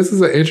 okay, this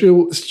is an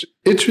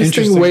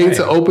interesting way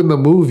to open the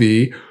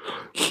movie.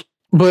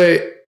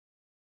 But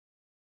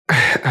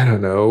I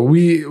don't know.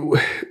 We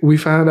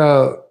found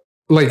out,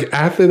 like,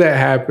 after that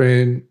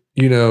happened,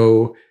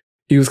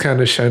 he was kind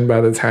of shunned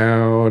by the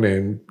town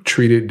and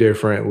treated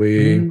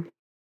differently.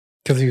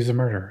 Because he was a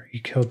murderer.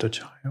 He killed a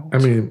child. I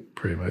mean,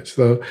 pretty much.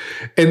 So,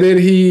 and then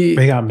he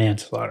got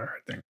manslaughter, I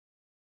think.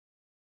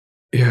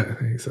 Yeah, I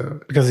think so.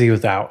 Because he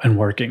was out and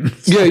working.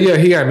 So. Yeah,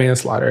 he got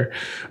manslaughter.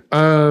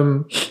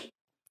 So,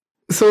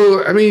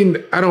 I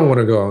mean, I don't want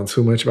to go on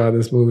too much about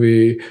this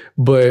movie,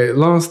 but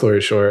long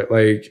story short,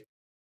 like,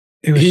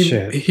 it was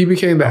shit. He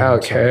became the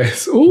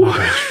outcast.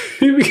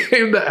 He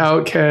became the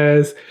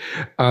outcast.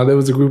 There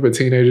was a group of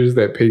teenagers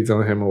that picked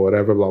on him or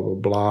whatever, blah, blah,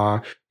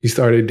 blah. He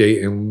started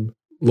dating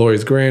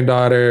Laurie's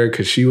granddaughter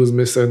because she was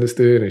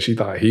misunderstood and she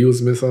thought he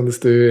was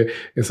misunderstood.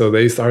 And so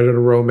they started a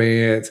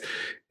romance,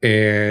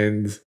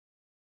 and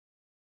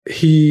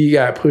he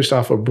got pushed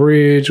off a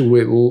bridge,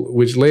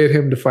 which led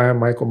him to find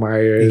Michael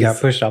Myers. He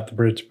got pushed off the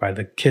bridge by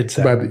the kids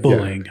that were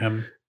bullying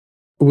him.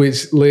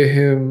 Which led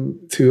him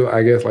to,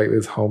 I guess, like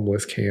this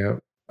homeless camp.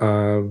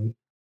 And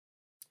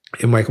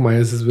Michael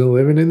Myers has been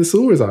living in the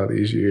sewers all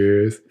these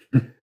years.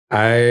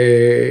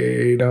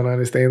 I don't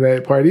understand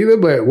that part either,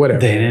 but whatever.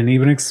 They didn't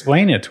even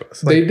explain it to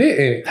us. Like, they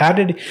didn't. How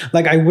did,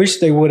 I wish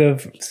they would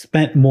have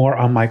spent more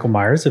on Michael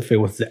Myers if it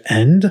was the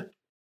end.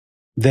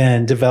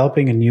 than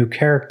developing a new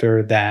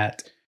character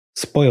that,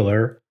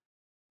 spoiler,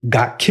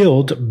 got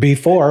killed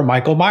before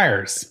Michael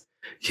Myers.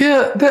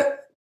 Yeah,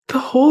 the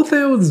whole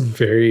thing was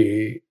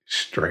very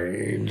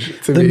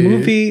strange to me. The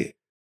movie,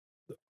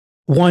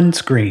 one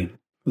scream.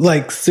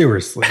 Like,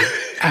 seriously,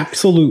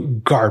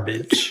 absolute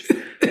garbage.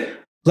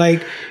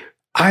 Like,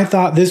 I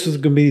thought this was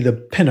going to be the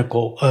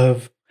pinnacle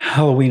of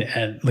Halloween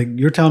end. Like,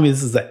 you're telling me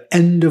this is the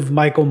end of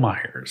Michael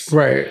Myers.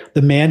 Right.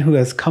 The man who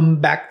has come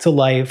back to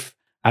life,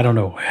 I don't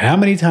know how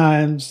many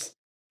times.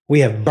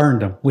 We have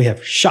burned him. We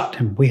have shot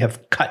him. We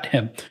have cut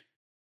him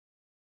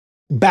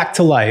back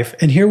to life.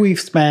 And here we've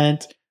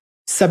spent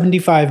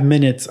 75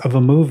 minutes of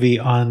a movie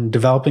on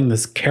developing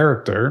this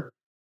character.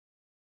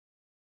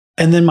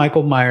 And then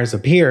Michael Myers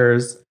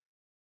appears.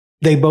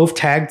 They both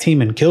tag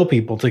team and kill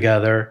people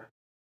together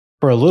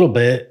for a little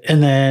bit.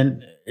 And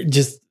then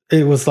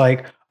it was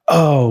like,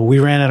 oh, we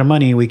ran out of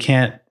money. We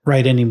can't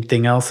write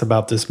anything else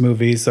about this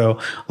movie. So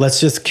let's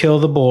just kill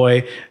the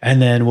boy.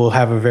 And then we'll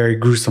have a very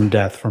gruesome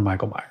death for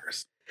Michael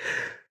Myers.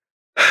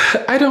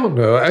 I don't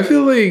know. I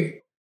feel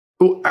like,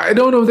 I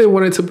don't know if they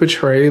wanted to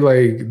portray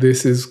like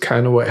this is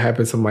kind of what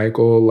happened to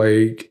Michael.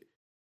 Like,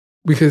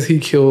 because he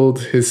killed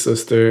his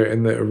sister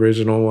in the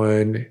original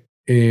one.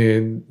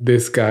 And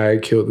this guy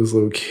killed this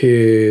little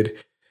kid.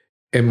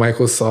 And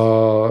Michael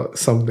saw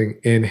something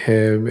in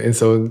him. And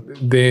so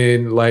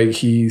then like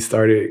he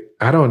started,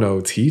 I don't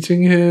know,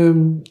 teaching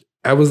him.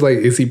 I was like,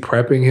 is he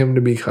prepping him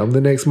to become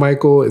the next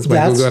Michael? Is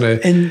Michael going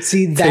to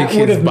take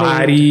his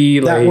body?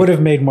 That would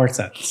have made more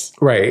sense.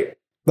 Right.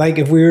 Like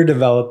if we were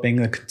developing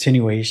a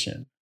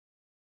continuation,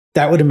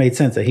 that would have made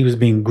sense that he was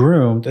being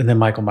groomed and then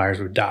Michael Myers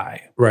would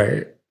die.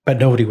 Right. But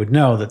nobody would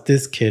know that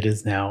this kid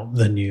is now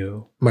the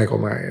new Michael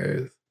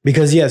Myers.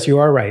 Because yes, you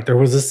are right. There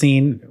was a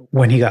scene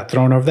when he got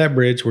thrown over that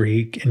bridge where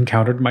he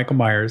encountered Michael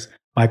Myers.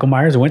 Michael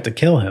Myers went to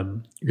kill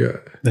him. Yeah.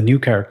 The new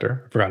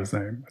character. I forgot his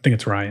name. I think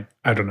it's Ryan.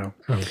 I don't know.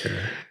 Okay.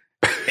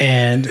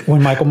 And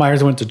when Michael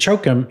Myers went to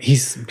choke him, he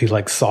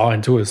like saw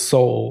into his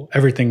soul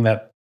everything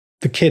that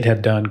the kid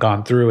had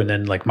gone through. And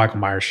then like Michael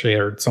Myers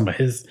shared some of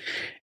his.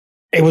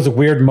 It was a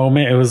weird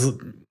moment.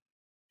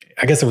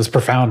 I guess it was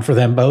profound for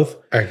them both.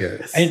 I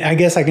guess. And I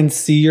guess I can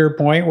see your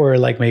point where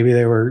like maybe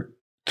they were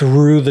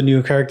through the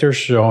new character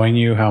showing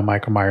you how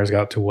Michael Myers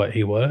got to what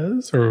he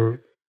was,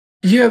 or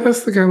yeah,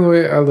 that's the kind of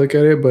way I look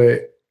at it.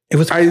 But it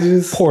was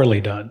just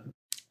poorly done.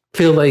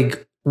 Feel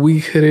like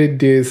we could have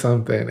did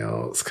something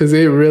else because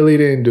it really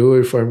didn't do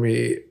it for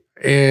me.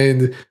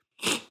 And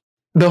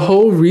the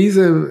whole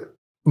reason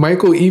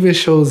Michael even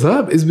shows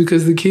up is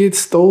because the kid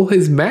stole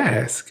his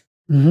mask.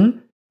 Mm-hmm.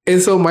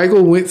 And so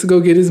Michael went to go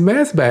get his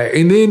mask back.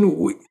 And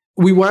then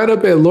we wind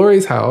up at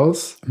Laurie's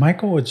house.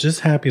 Michael was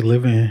just happy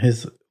living in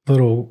his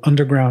little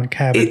underground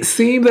cabin. It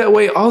seemed that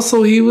way.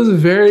 Also, he was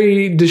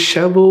very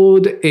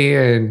disheveled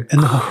and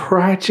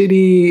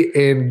crotchety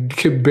and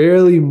could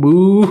barely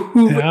move.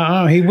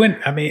 He went.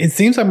 I mean, it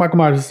seems like Michael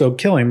Myers was still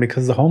killing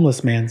because the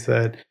homeless man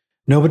said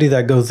nobody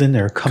that goes in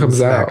there comes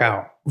back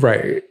out.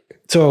 Right.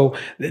 So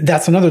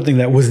that's another thing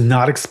that was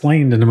not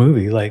explained in the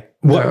movie. Like,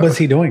 what was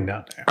he doing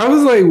down there? I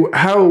was like,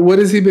 what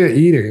has he been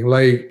eating?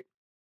 Like,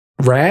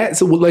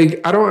 rats? Like,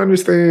 I don't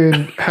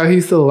understand how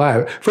he's still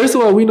alive. First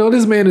of all, we know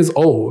this man is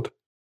old.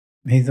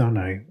 He's on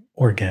a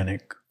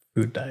organic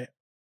food diet.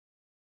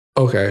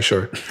 Okay,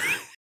 sure.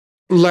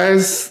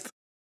 Last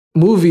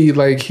movie,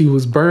 like he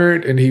was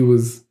burnt and he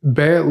was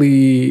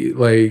badly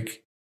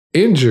like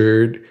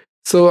injured.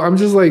 So I'm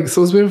just like,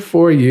 so it's been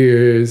 4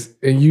 years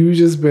and you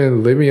just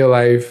been living your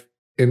life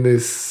in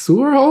this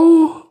sewer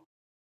hole?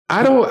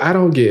 I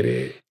don't get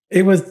it.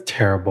 It was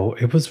terrible.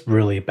 It was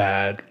really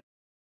bad.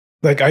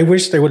 Like I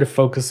wish they would have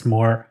focused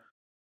more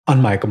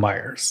on Michael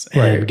Myers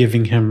and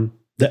giving him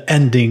the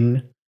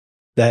ending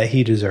that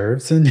he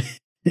deserves in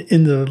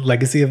the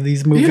legacy of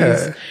these movies.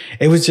 Yeah.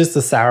 It was just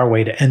a sour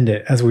way to end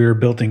it as we were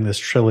building this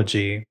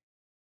trilogy.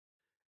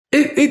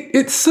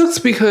 It sucks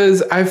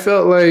because I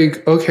felt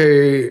like,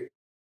 okay,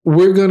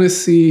 we're going to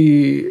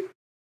see...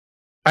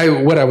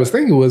 what I was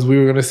thinking was we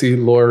were going to see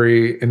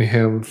Laurie and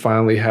him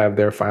finally have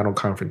their final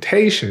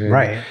confrontation.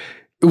 Right.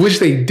 Which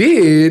they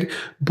did,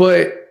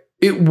 but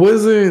it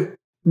wasn't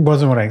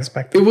what I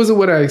expected. It wasn't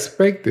what I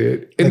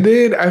expected. And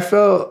then I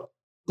felt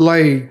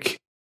like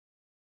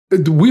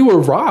we were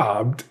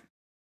robbed,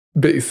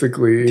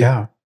 basically,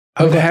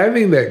 of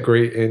having that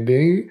great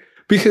ending.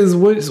 Because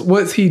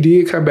once he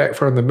did come back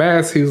from the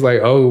mask, he was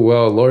like, oh,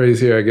 well,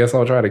 Laurie's here. I guess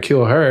I'll try to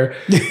kill her.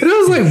 And I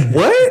was like,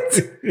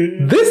 what?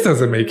 This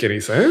doesn't make any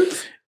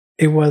sense.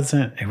 It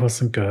wasn't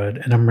good.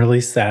 And I'm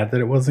really sad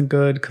that it wasn't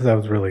good because I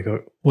was really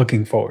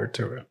looking forward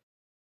to it.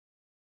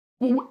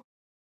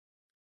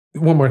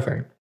 One more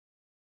thing.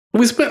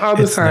 We spent all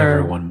this time.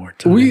 Never one more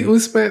time. We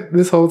spent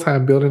this whole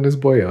time building this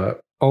boy up,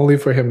 only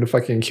for him to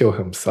fucking kill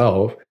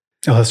himself.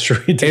 Oh, that's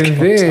true. And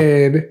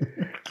then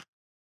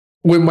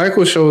when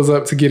Michael shows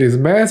up to get his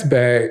mask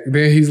back,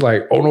 then he's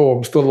like, oh no,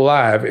 I'm still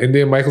alive. And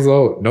then Michael's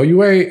like, no,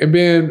 you ain't. And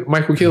then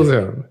Michael kills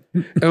him.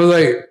 And I was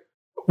like,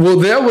 well,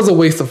 that was a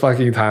waste of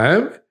fucking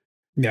time.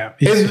 Yeah.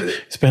 You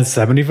spent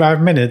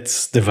 75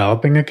 minutes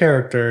developing a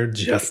character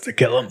just to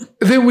kill him.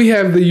 Then we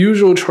have the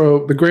usual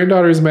trope. The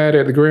granddaughter's mad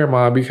at the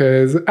grandma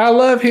because I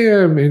love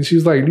him. And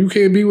she's like, you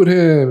can't be with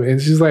him. And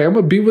she's like, I'm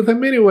going to be with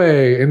him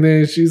anyway. And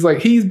then she's like,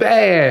 he's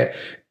bad.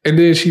 And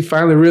then she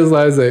finally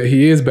realized that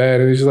he is bad.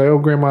 And she's like, oh,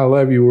 grandma, I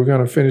love you. We're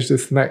going to finish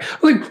this tonight.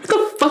 I'm like, what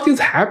the fuck is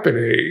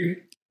happening?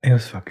 It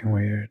was fucking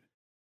weird.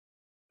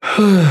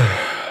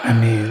 I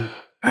mean,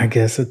 I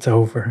guess it's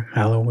over.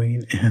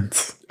 Halloween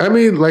ends. I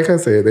mean, like I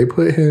said, they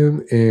put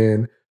him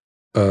in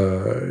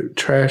a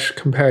trash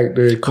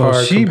compactor, car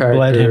compactor. She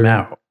bled him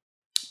out.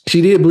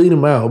 She did bleed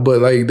him out, but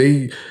like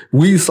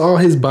we saw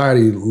his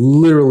body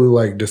literally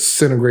like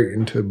disintegrate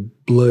into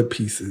blood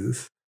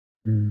pieces.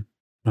 I don't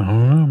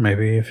know.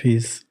 Maybe if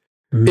he's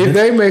if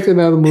they make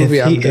another movie,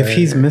 if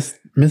he's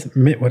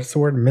what's the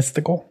word?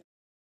 Mystical.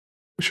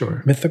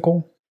 Sure,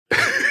 mythical.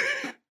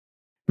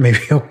 Maybe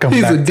he'll come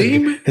back. He's a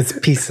demon? His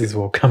pieces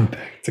will come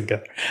back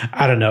together.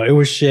 I don't know. It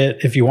was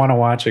shit. If you want to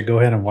watch it, go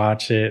ahead and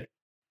watch it.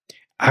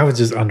 I was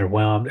just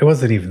underwhelmed. It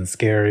wasn't even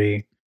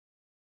scary.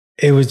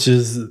 It was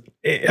just,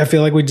 I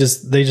feel like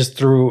they just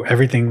threw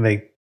everything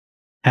they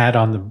had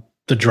on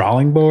the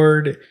drawing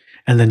board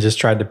and then just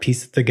tried to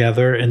piece it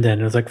together. And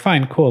then it was like,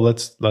 fine, cool.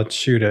 Let's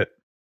shoot it.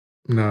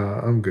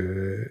 Nah, I'm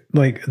good.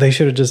 Like they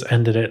should have just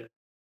ended it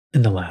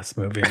in the last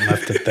movie and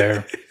left it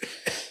there.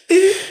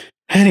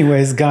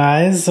 Anyways,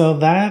 guys, so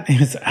that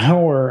is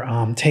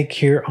our take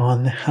here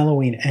on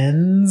Halloween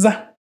Ends.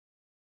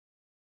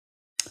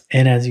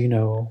 And as you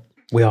know,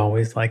 we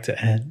always like to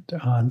end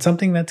on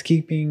something that's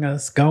keeping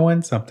us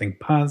going, something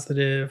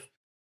positive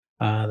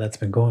that's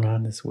been going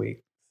on this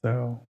week.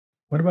 So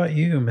what about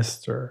you,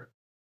 Mr.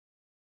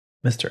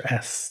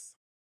 S?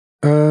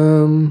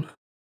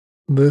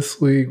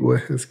 This week,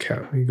 what has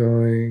kept me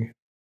going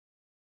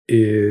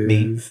is...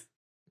 Me.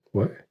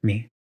 What?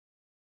 Me.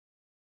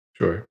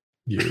 Sure.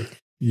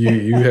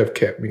 You have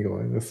kept me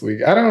going this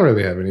week. I don't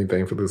really have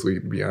anything for this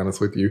week, to be honest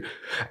with you.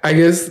 I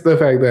guess the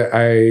fact that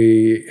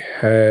I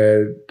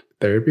had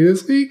therapy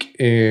this week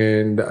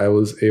and I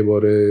was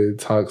able to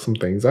talk some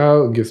things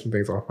out, get some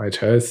things off my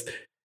chest,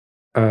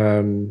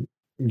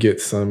 get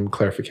some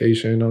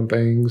clarification on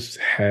things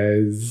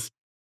has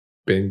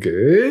been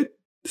good.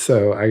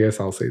 So I guess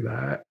I'll say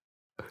that.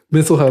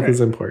 Mental health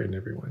is important,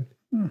 everyone.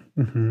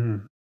 Mm-hmm.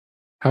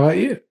 How about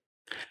you?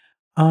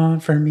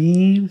 For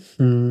me,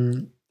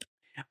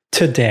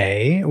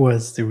 today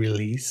was the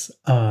release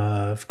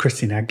of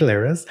Christina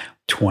Aguilera's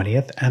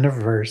 20th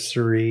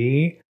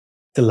anniversary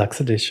deluxe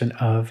edition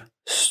of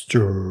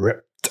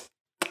Stripped.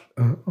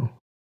 Oh.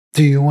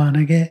 Do you want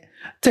to get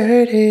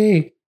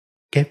dirty?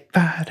 Get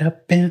fired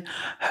up and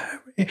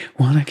hurry.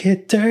 Want to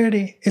get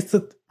dirty?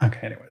 Okay,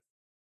 anyways.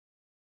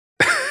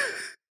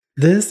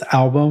 This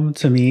album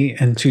to me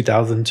in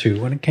 2002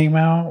 when it came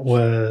out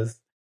was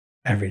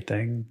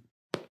everything.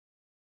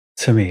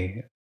 To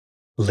me,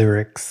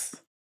 lyrics,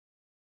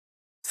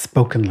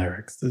 spoken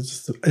lyrics.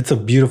 It's a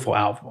beautiful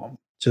album.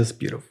 Just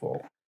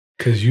beautiful.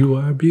 'Cause you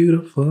are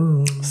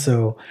beautiful.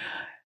 So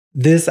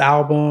this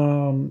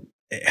album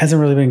hasn't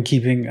really been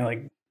keeping,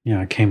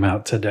 it came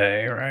out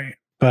today, right?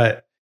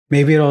 But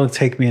maybe it'll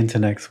take me into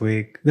next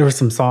week. There were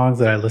some songs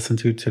that I listened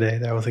to today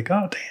that I was like,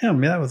 oh,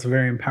 damn, yeah, that was a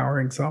very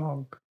empowering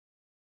song.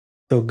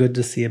 So good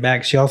to see it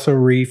back. She also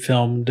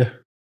refilmed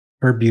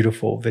her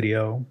beautiful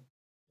video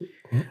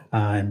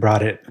and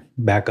brought it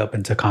back up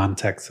into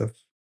context of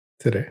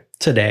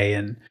today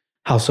and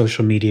how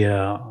social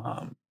media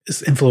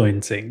is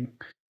influencing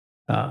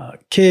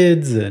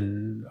kids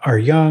and are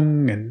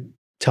young and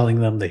telling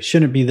them they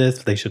shouldn't be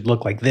this, they should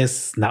look like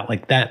this, not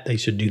like that, they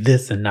should do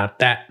this and not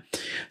that.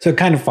 So it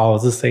kind of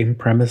follows the same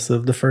premise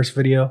of the first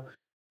video,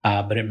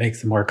 but it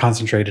makes a more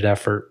concentrated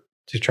effort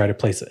to try to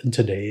place it in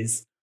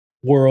today's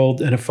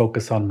world and a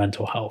focus on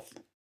mental health.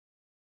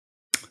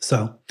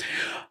 So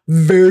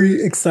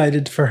very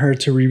excited for her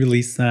to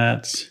re-release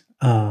that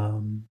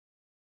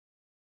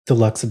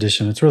deluxe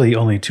edition. It's really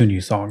only 2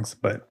 new songs,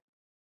 but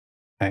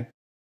okay.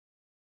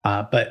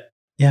 But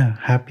yeah,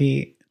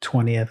 happy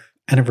 20th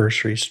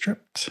anniversary,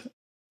 Stripped.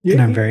 Yeah.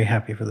 And I'm very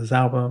happy for this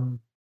album.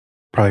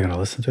 Probably going to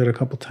listen to it a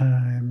couple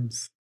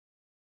times.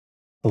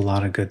 A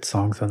lot of good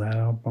songs on that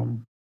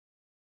album.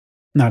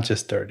 Not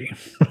just Dirty.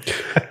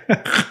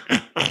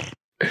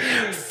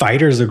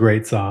 Fighter's a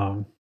great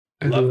song.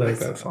 I do like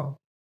that song.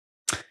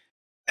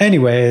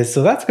 Anyway,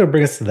 so that's going to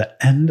bring us to the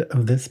end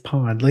of this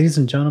pod. Ladies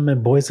and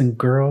gentlemen, boys and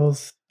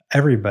girls,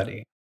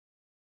 everybody.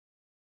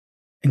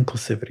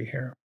 Inclusivity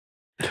here.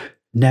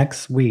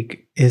 Next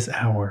week is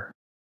our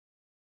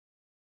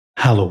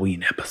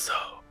Halloween episode.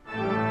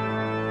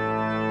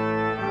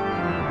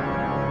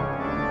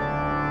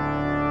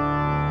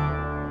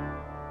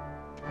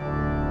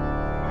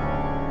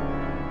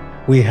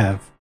 We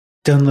have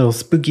done little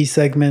spooky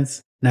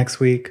segments. Next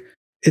week,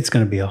 it's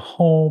going to be a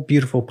whole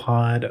beautiful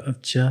pod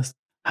of just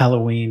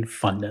Halloween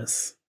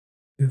funness.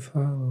 It's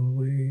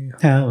Halloween.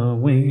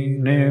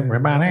 Halloween,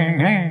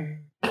 everybody.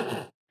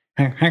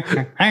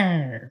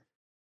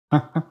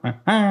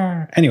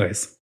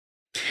 Anyways,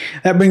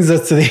 that brings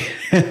us to the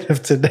end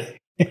of today.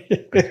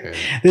 Okay.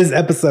 This is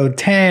episode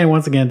 10.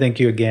 Once again, thank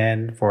you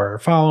again for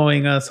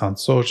following us on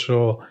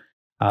social,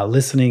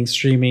 listening,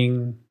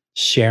 streaming,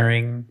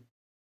 sharing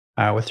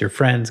with your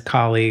friends,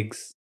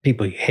 colleagues,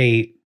 people you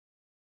hate,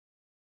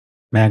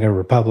 MAGA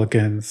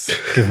Republicans.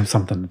 Give them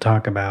something to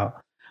talk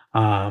about.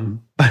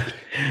 But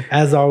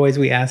as always,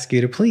 we ask you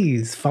to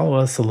please follow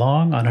us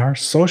along on our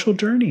social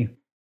journey.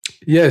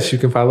 Yes, you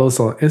can follow us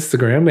on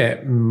Instagram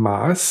at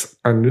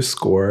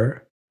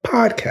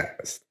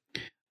Moss_podcast.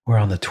 We're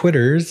on the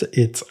Twitters.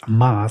 It's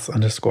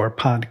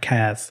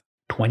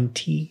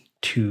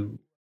Moss_podcast22.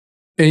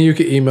 And you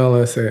can email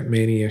us at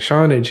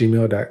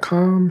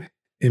mannyandsean@gmail.com.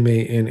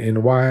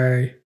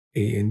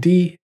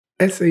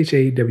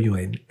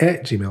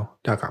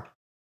 MANNYANDSHAWN@gmail.com.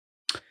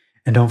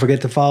 And don't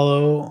forget to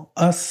follow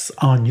us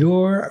on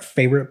your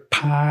favorite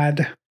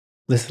pod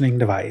listening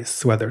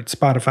device, whether it's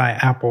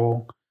Spotify,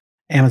 Apple,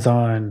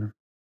 Amazon,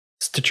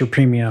 Stitcher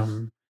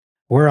Premium.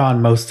 We're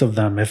on most of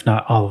them, if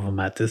not all of them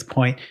at this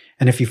point.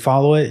 And if you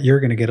follow it, you're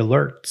going to get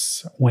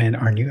alerts when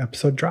our new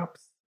episode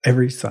drops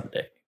every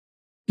Sunday.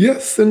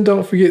 Yes, and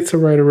don't forget to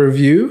write a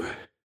review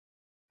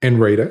and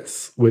rate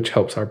us, which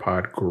helps our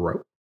pod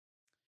grow.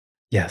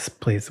 Yes,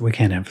 please. We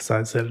can't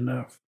emphasize that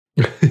enough.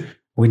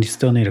 We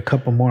still need a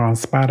couple more on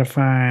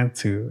Spotify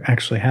to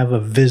actually have a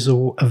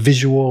visual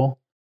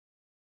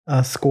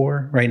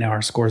score. Right now,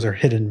 our scores are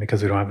hidden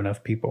because we don't have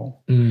enough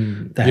people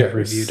that have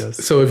reviewed us.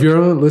 So if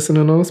you're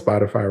listening on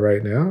Spotify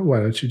right now, why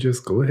don't you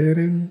just go ahead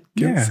and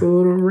give us a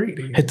little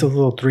rating? Hit the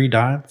little 3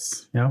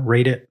 dots,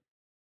 rate it.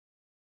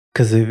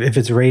 Because if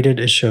it's rated,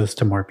 it shows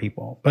to more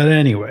people. But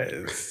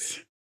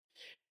anyways,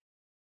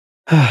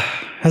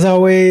 as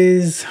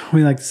always,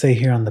 we like to say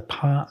here on the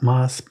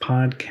Moss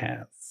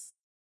Podcast,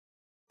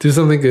 do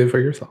something good for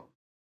yourself.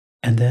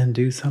 And then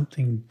do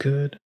something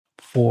good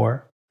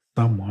for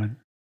someone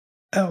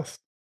else.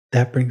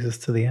 That brings us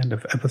to the end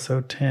of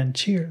episode 10.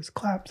 Cheers,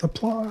 claps,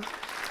 applause.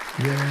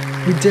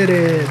 Yay. We did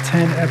it.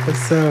 10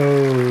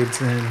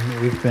 episodes.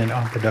 And we've been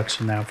on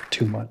production now for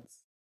 2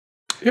 months.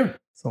 Yeah.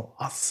 So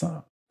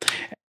awesome.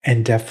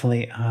 And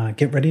definitely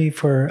get ready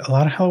for a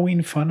lot of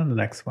Halloween fun on the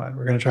next one.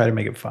 We're going to try to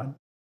make it fun.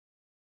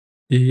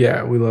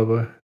 Yeah, we love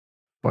a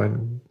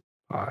fun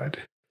pod.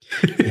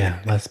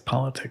 Yeah, less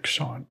politics,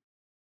 Shawn.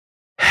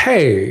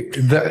 Hey,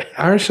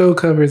 our show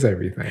covers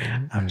everything.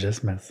 I'm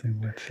just messing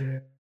with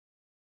you.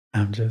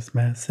 I'm just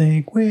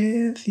messing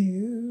with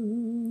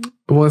you.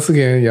 Once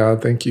again, y'all,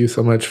 thank you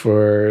so much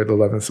for the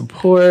love and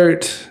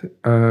support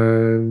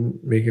on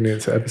making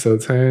it to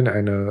episode 10.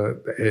 I know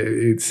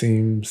it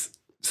seems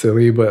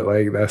silly, but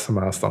that's a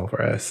milestone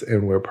for us,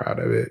 and we're proud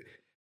of it.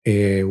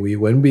 And we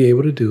wouldn't be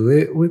able to do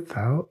it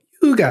without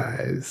you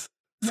guys.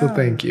 So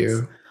thank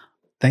you.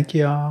 Thank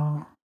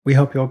y'all. We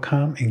hope you'll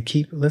come and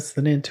keep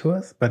listening to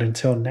us. But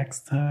until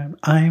next time,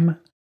 I'm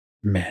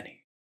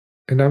Manny.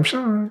 And I'm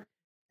Shawn.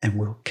 And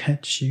we'll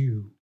catch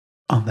you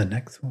on the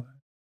next one.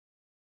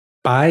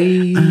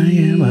 Bye. I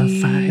am a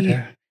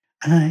fighter.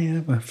 I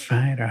am a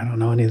fighter. I don't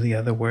know any of the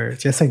other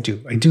words. Yes, I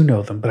do. I do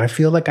know them, but I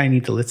feel like I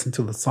need to listen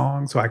to the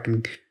song so I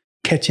can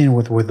catch in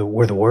with where the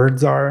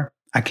words are.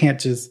 I can't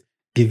just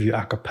give you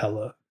a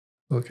cappella.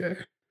 Okay.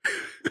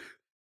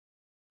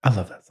 I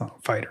love that song,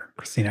 Fighter,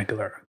 Christina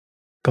Aguilera.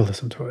 Go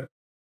listen to it.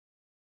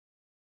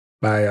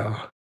 Bye,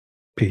 y'all.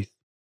 Peace,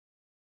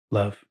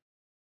 love,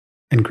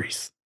 and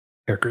grease.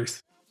 Hair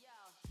grease.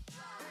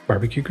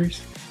 Barbecue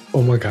grease.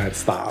 Oh my God,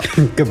 stop.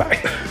 Goodbye.